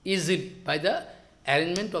easily by the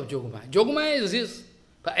arrangement of Yogamaya. Yogamaya is this.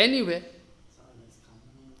 But anyway,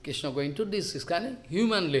 Krishna going to this is kind of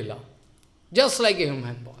human Leela. Just like a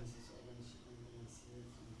human boy.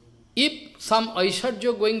 If some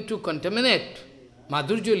Aishwarya going to contaminate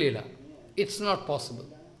Madhurya Leela, it's not possible.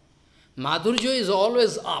 Madhurya is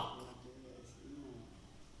always up.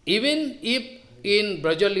 Even if in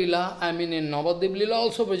Vrajalila, in Navadip Leela,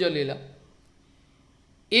 also Vrajalila,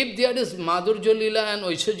 if there is Madhurya Leela and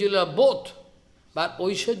Aishwarya Leela, both, but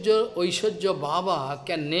Aishwarya Baba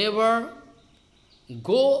can never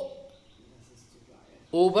go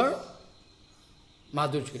over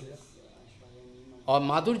Madhurya Leela. Or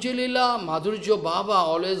Madhurya Leela, Madhurya Baba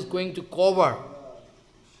always going to cover.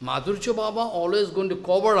 Madhurya Baba always going to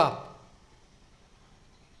cover up.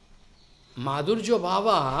 Madhurya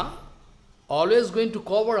Baba always going to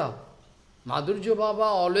cover up. Madhurya Baba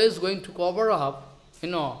always going to cover up,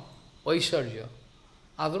 Aishwarya.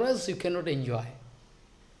 Otherwise you cannot enjoy.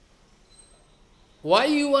 Why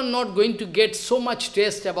you are not going to get so much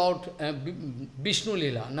taste about Vishnu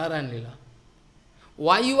Leela, Narayan Leela?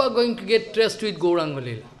 Why you are going to get taste with Gauranga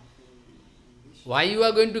Leela? Why you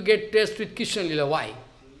are going to get taste with Krishna Leela? Why?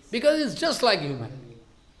 Because it's just like human.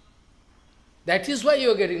 That is why you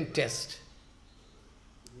are getting taste.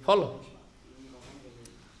 Follow?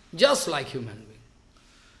 Just like human being.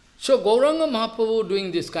 So Gauranga Mahaprabhu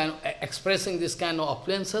doing this kind of, expressing this kind of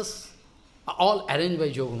appearances, are all arranged by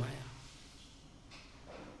Yogamaya.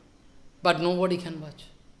 But nobody can watch.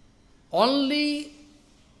 Only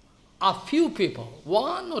a few people,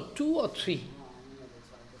 1 or 2 or 3.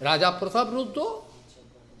 Raja Pratap Ruddha,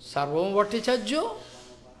 Sarvabhauma Bhattacharya,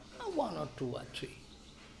 1 or 2 or 3.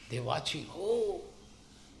 They are watching, oh,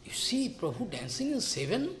 you see Prabhu dancing in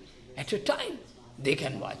 7 at a time. They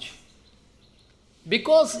can watch.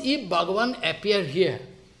 Because if Bhagavan appear here,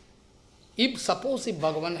 suppose if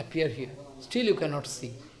Bhagavan appear here, still you cannot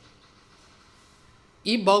see.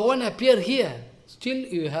 If Bhagavan appear here, still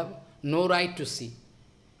you have no right to see.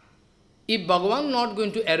 If Bhagavan not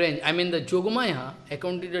going to arrange, the Yogamaya,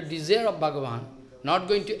 according to the desire of Bhagavan, not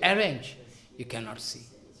going to arrange, you cannot see.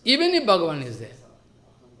 Even if Bhagavan is there.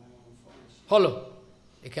 Follow?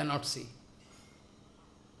 You cannot see.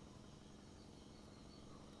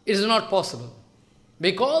 It is not possible.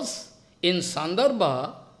 Because in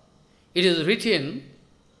Sandarbha, it is written,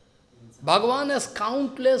 Bhagavan has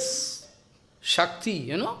countless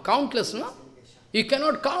Shakti, countless, no? You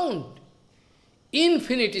cannot count.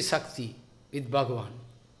 Infinity Shakti with Bhagavan.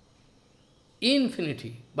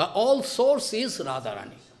 Infinity. But all source is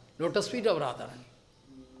Radharani. Lotus feet of Radharani.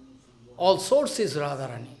 All source is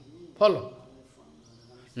Radharani. Follow?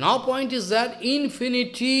 Now point is that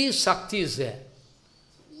infinity Shakti is there.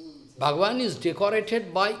 Bhagavan is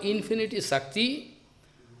decorated by infinity Shakti.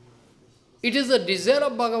 It is the desire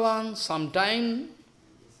of Bhagavan, sometime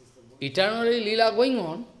eternally Leela going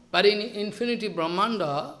on, but in infinity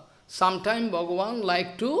Brahmanda, sometime Bhagavan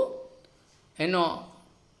like to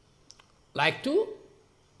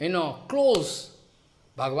close.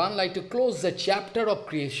 Bhagavan like to close the chapter of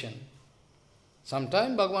creation.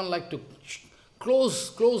 Sometime Bhagavan like to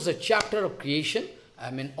close the chapter of creation,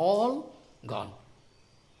 all gone.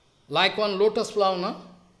 Like one lotus flower, no?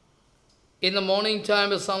 In the morning time,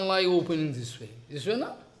 the sunlight opening this way,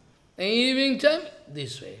 no? In evening time,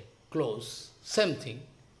 this way, close, same thing.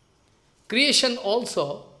 Creation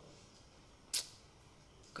also,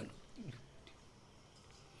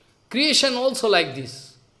 like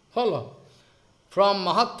this, follow. From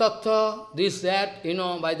Mahat Tattva, this, that,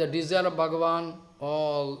 by the desire of Bhagavan,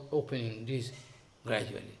 all opening, this,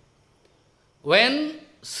 gradually. When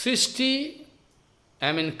Srishti,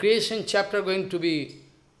 creation chapter going to be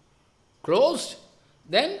closed,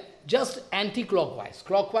 then just anti-clockwise,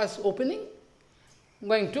 clockwise opening,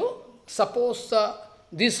 going to, suppose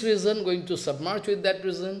this reason going to submerge with that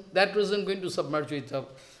reason going to submerge with the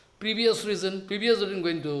previous reason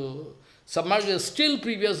going to submerged still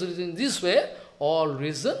previous reason. This way, all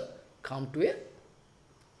reason come to a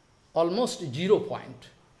almost 0 point.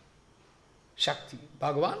 Shakti,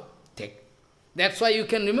 Bhagavan, take. That's why you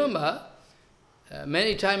can remember,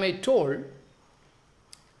 many times I told,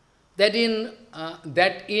 that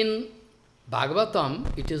in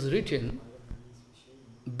Bhagavatam it is written,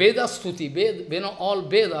 Veda Stuti, all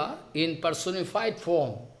Veda in personified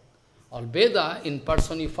form, all Veda in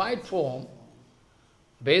personified form,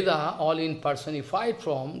 Veda all in personified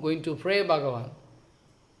form, going to pray Bhagavan.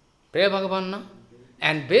 Pray Bhagavan, na?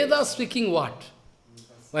 And Veda speaking what?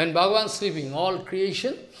 When Bhagavan is sleeping, all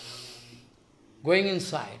creation going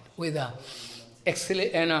inside with a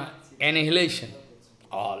annihilation.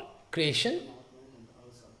 All creation.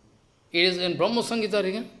 It is in Brahma Samhita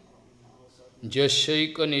again.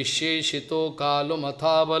 Jasyaika nisheshito kalo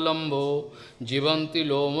mathabalambo jivanti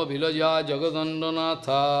loma vilaja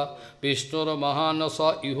jagadandanatha vishnura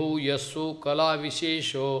mahanasa ihu yasu kala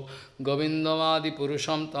vishesho govindamadi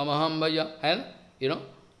purusham tamaham vaya. And, you know,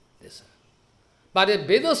 this. But in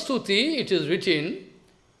Veda Stuti, it is written,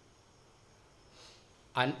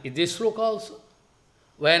 and in this sloka also,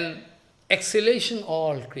 when exhalation,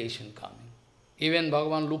 all creation coming. Even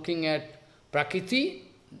Bhagavan looking at Prakriti,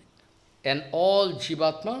 and all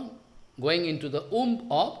Jivatma going into the womb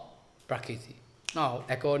of Prakriti. Now,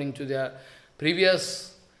 according to their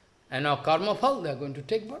previous karma phal, they are going to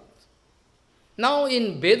take birth. Now,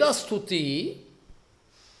 in Veda Stuti,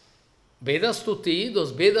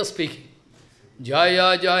 those Veda speaking,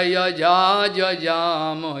 Jaya Jaya Jaya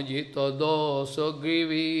Jama Jita Dosa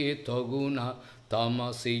Grivita Guna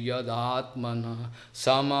Tamasi Yadatmana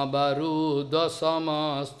Samabaruda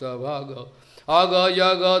Samasta Bhaga Aga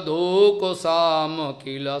Jaga Doko Sama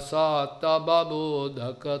Kila Sata Babu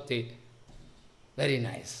Dakate. Very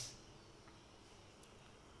nice.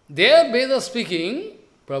 There Veda speaking,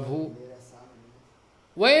 Prabhu,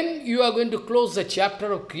 when you are going to close the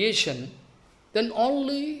chapter of creation, then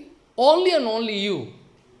only and only you.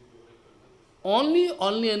 Only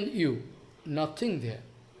and you. Nothing there.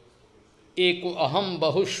 Eko aham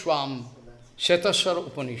bahushvam Shetashwar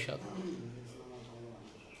Upanishad.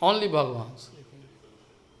 Only Bhagavan.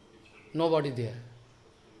 Nobody there.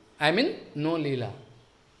 I mean, no Leela.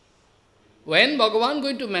 When Bhagavan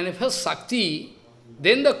going to manifest Sakti,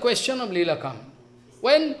 then the question of Leela comes.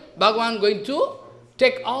 When Bhagavan going to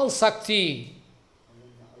take all Sakti,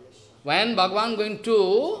 when Bhagavan going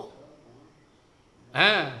to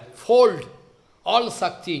fold all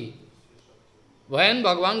Sakti, when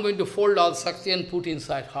Bhagavan going to fold all Sakti and put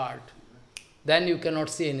inside heart, then you cannot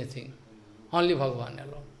see anything. Only Bhagavan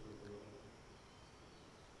alone.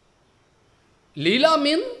 Leela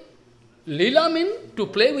mean to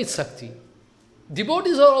play with Sakti.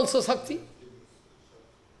 Devotees are also Sakti.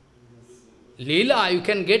 Leela, you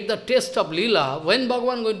can get the taste of Leela when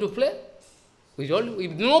Bhagavan going to play.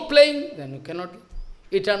 If no playing, then you cannot.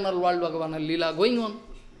 Eternal world, Bhagavan, Leela going on.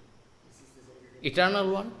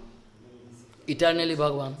 Eternal world. Eternally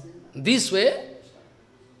Bhagavan. This way,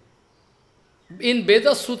 in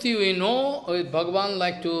Veda Suti we know Bhagavan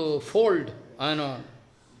like to fold,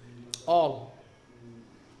 all.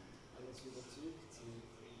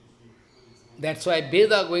 That's why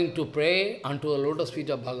Veda going to pray unto the lotus feet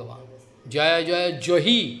of Bhagavan. Jaya Jaya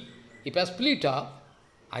Johi. If I split up,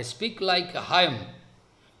 I speak like a Hayam.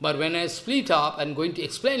 But when I split up and going to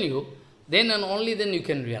explain you, then and only then you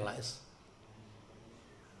can realize.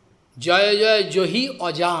 Jaya Jaya Johi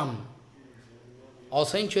Ajam.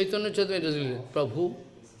 Also in Chaitanya Chaitanya, Prabhu,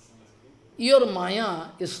 your Maya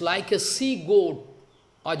is like a sea goat,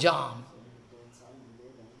 Ajam.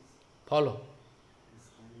 Follow.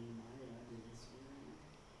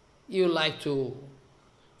 You like to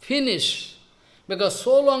finish. Because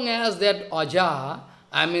so long as that Aja,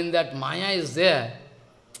 that Maya is there,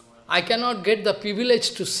 I cannot get the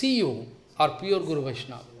privilege to see you, or pure Guru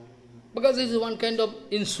Vaishnava. Because it is one kind of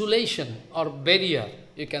insulation or barrier,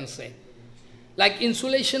 you can say. Like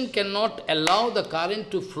insulation cannot allow the current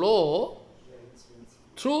to flow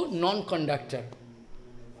through non-conductor.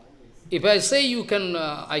 If I say you can,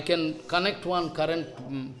 I can connect one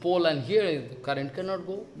current pole and here the current cannot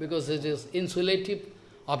go because it is insulative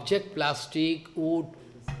object, plastic, wood,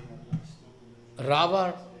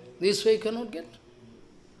 rubber. This way you cannot get.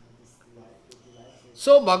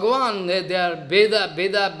 So Bhagavan, they are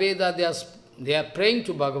Veda, they are praying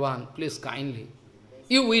to Bhagavan, please kindly.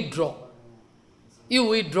 You withdraw. You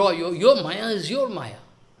withdraw. Your Maya is your Maya.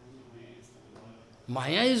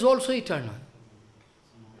 Maya is also eternal.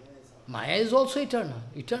 Maya is also eternal,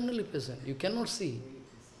 eternally present. You cannot see.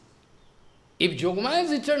 If Yogamaya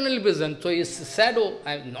is eternally present, so is shadow,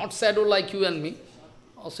 not shadow like you and me.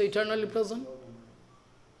 also eternally present.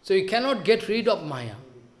 So you cannot get rid of Maya.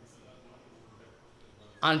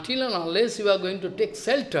 Until and unless you are going to take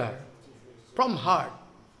shelter from heart,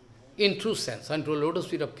 in true sense, unto a lotus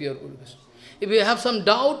feet of pure Guru Vishnu. If you have some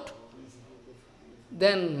doubt,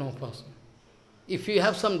 then no problem. If you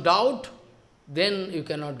have some doubt, then you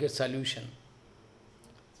cannot get solution.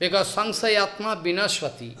 Because Sangsayatma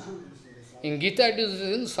Vinashvati. In Gita it is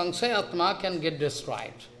written, Sangsayatma can get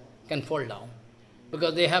destroyed, can fall down.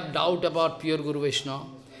 Because they have doubt about pure Guru Vishnu.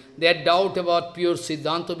 They have doubt about pure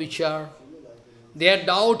Siddhanta Vichar. They have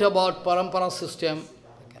doubt about Parampara system.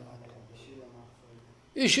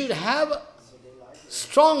 You should have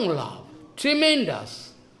strong love,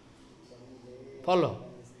 tremendous. Follow.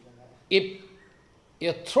 If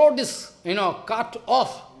your throat is, cut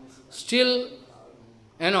off, still,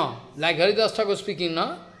 like Haridas Thakur speaking,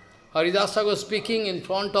 no? Haridas Thakur speaking in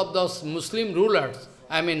front of those Muslim rulers,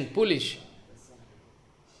 police,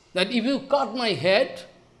 that if you cut my head,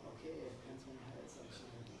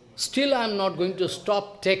 still I am not going to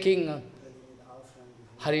stop taking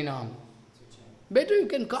Harinam. Better you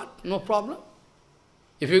can cut, no problem.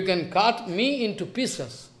 If you can cut me into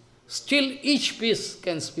pieces, still each piece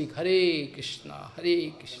can speak Hare Krishna,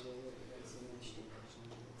 Hare Krishna.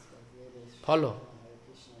 Follow.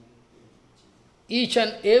 Each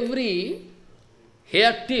and every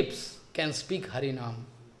hair tips can speak Harinam.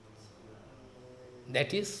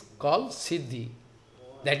 That is called Siddhi.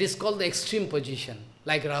 That is called the extreme position,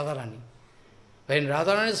 like Radharani. When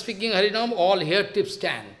Radharani is speaking Harinam, all hair tips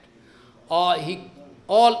stand.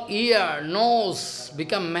 All ear, nose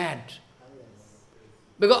become mad.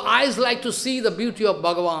 Because eyes like to see the beauty of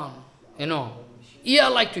Bhagavan, Ear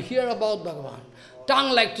like to hear about Bhagavan.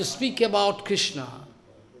 Tongue like to speak about Krishna.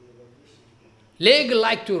 Leg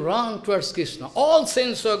like to run towards Krishna. All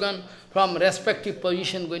sense organ from respective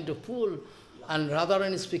position going to pull. And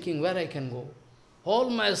Radharani is speaking, where I can go. All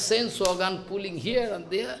my sense organ pulling here and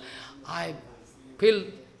there.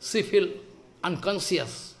 She feel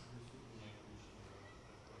unconscious.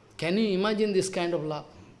 Can you imagine this kind of love?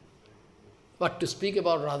 But to speak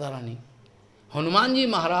about Radharani. Hanumanji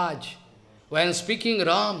Maharaj, when speaking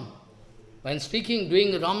Ram,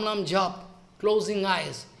 doing Ram Nam Jap, closing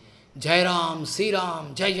eyes, Jai Ram, Sri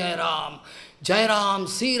Ram, Jai Jai Ram, Jai Ram,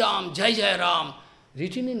 Sri Ram, Jai Jai Ram,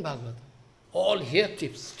 written in Bhagavatam. All hair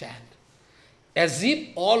tips stand. As if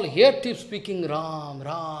all hair tips speaking Ram,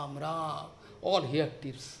 Ram, Ram, all hair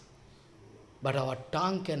tips. But our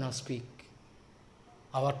tongue cannot speak.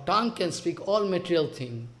 Our tongue can speak all material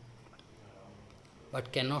things,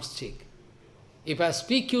 but cannot speak. If I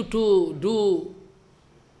speak you to do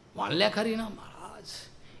 1 lakh Harinam, Maharaj,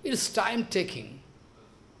 it is time-taking.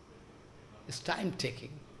 It's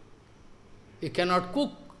time-taking. You cannot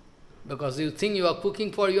cook, because you think you are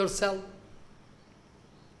cooking for yourself.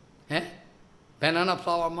 Banana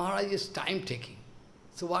flour, Maharaj, is time-taking.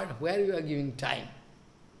 So where you are giving time?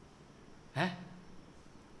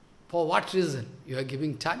 For what reason you are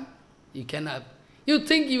giving time? You cannot. You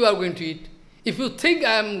think you are going to eat. If you think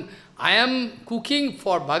I am cooking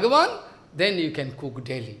for Bhagavan, then you can cook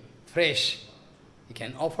daily, fresh. You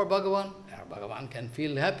can offer Bhagavan, Bhagavan can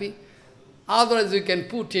feel happy. Otherwise you can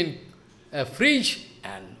put in a fridge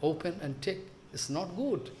and open and take. It's not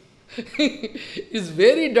good. It's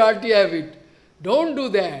very dirty habit. Don't do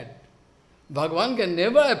that. Bhagavan can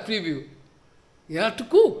never approve you. You have to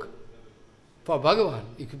cook. For Bhagavan,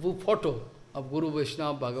 if you put photo of Guru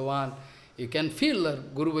Vaishnava, Bhagavan, you can feel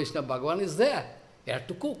that Guru Vaishnava, Bhagavan is there. You have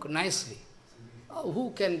to cook nicely.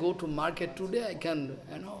 Who can go to market today? I can,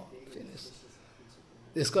 finish.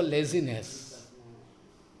 This is called laziness.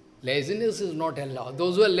 Laziness is not allowed.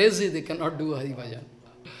 Those who are lazy, they cannot do Hari Bhajan.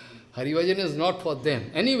 Hari Bhajan is not for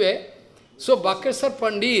them. Anyway, so Vakreswar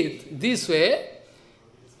Pandit, this way,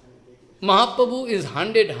 Mahaprabhu is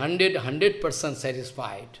 100%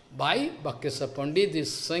 satisfied by Vakreswar Pandit,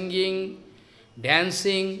 is singing,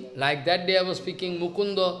 dancing, like that day I was speaking,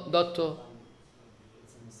 Mukunda Datta.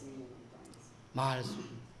 Maharaj.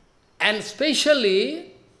 And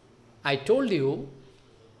especially, I told you,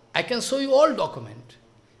 I can show you all document.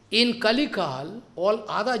 In Kalikal, all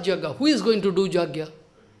other Yagya, who is going to do Yagya?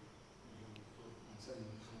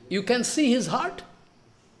 You can see his heart.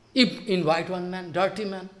 If invite one man, dirty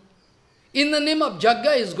man, in the name of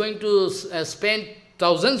Yagya is going to spend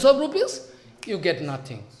thousands of rupees, you get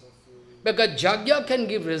nothing. Because Yagya can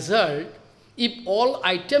give result if all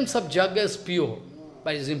items of Yagya is pure,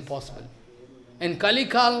 but it is impossible. In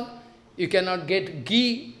Kalikal, you cannot get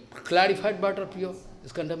ghee, clarified butter pure,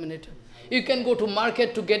 it's contaminated. You can go to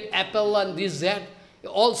market to get apple and this, that.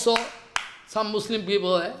 Also, some Muslim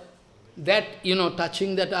people, that,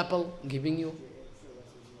 touching that apple, giving you.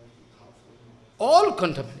 all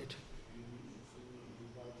contaminated.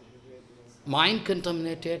 Mind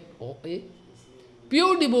contaminated. Okay.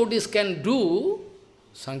 Pure devotees can do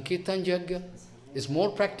Sankirtan Yagya. It's more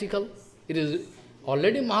practical. It is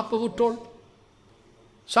already Mahaprabhu told.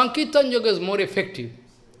 Sankirtan Yagya is more effective.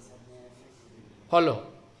 Follow.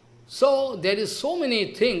 So, there is so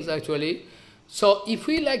many things actually. So, if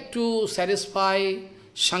we like to satisfy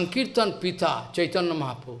Sankirtan Pita, Chaitanya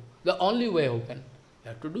Mahaprabhu, the only way open, you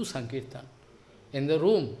have to do Sankirtan. In the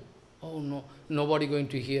room, oh no, nobody going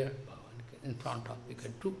to hear. In front of, you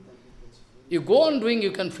can do. You go on doing,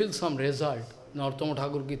 you can feel some result. Narottama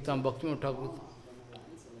Thakur Kirtan, Bhakti Thakur.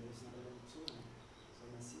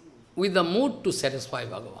 With the mood to satisfy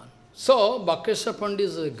Bhagavan. So, Vakreswar Pandit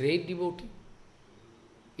is a great devotee.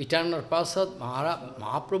 Eternal Prasad,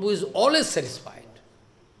 Mahaprabhu is always satisfied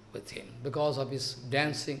with him because of his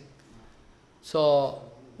dancing. So,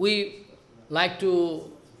 we like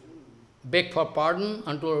to beg for pardon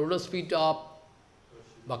unto the lotus feet of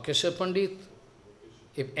Vakreswar Pandit.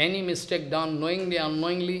 If any mistake done knowingly or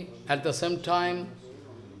unknowingly, at the same time,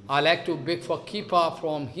 I like to beg for kripa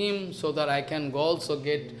from him so that I can also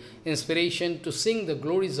get inspiration to sing the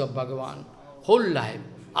glories of Bhagavan whole life,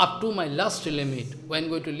 up to my last limit, when I'm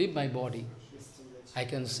going to leave my body. I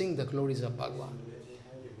can sing the glories of Bhagavan.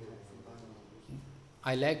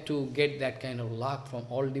 I like to get that kind of luck from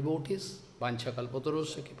all devotees. Vancha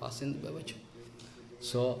kalpatarosya kipasindhu bhavaccha.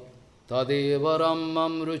 So, tadeva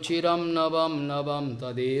rammam ruchiram navam navam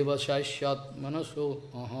tadeva shashyat manaso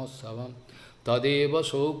mahasavam tadeva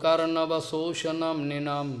sokarnava soshanam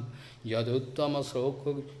ninam yaduttama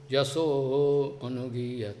soko jaso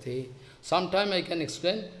anugiyate. Sometime I can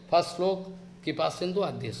explain. First slok, kipasindhu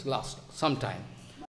at this, last, sometime.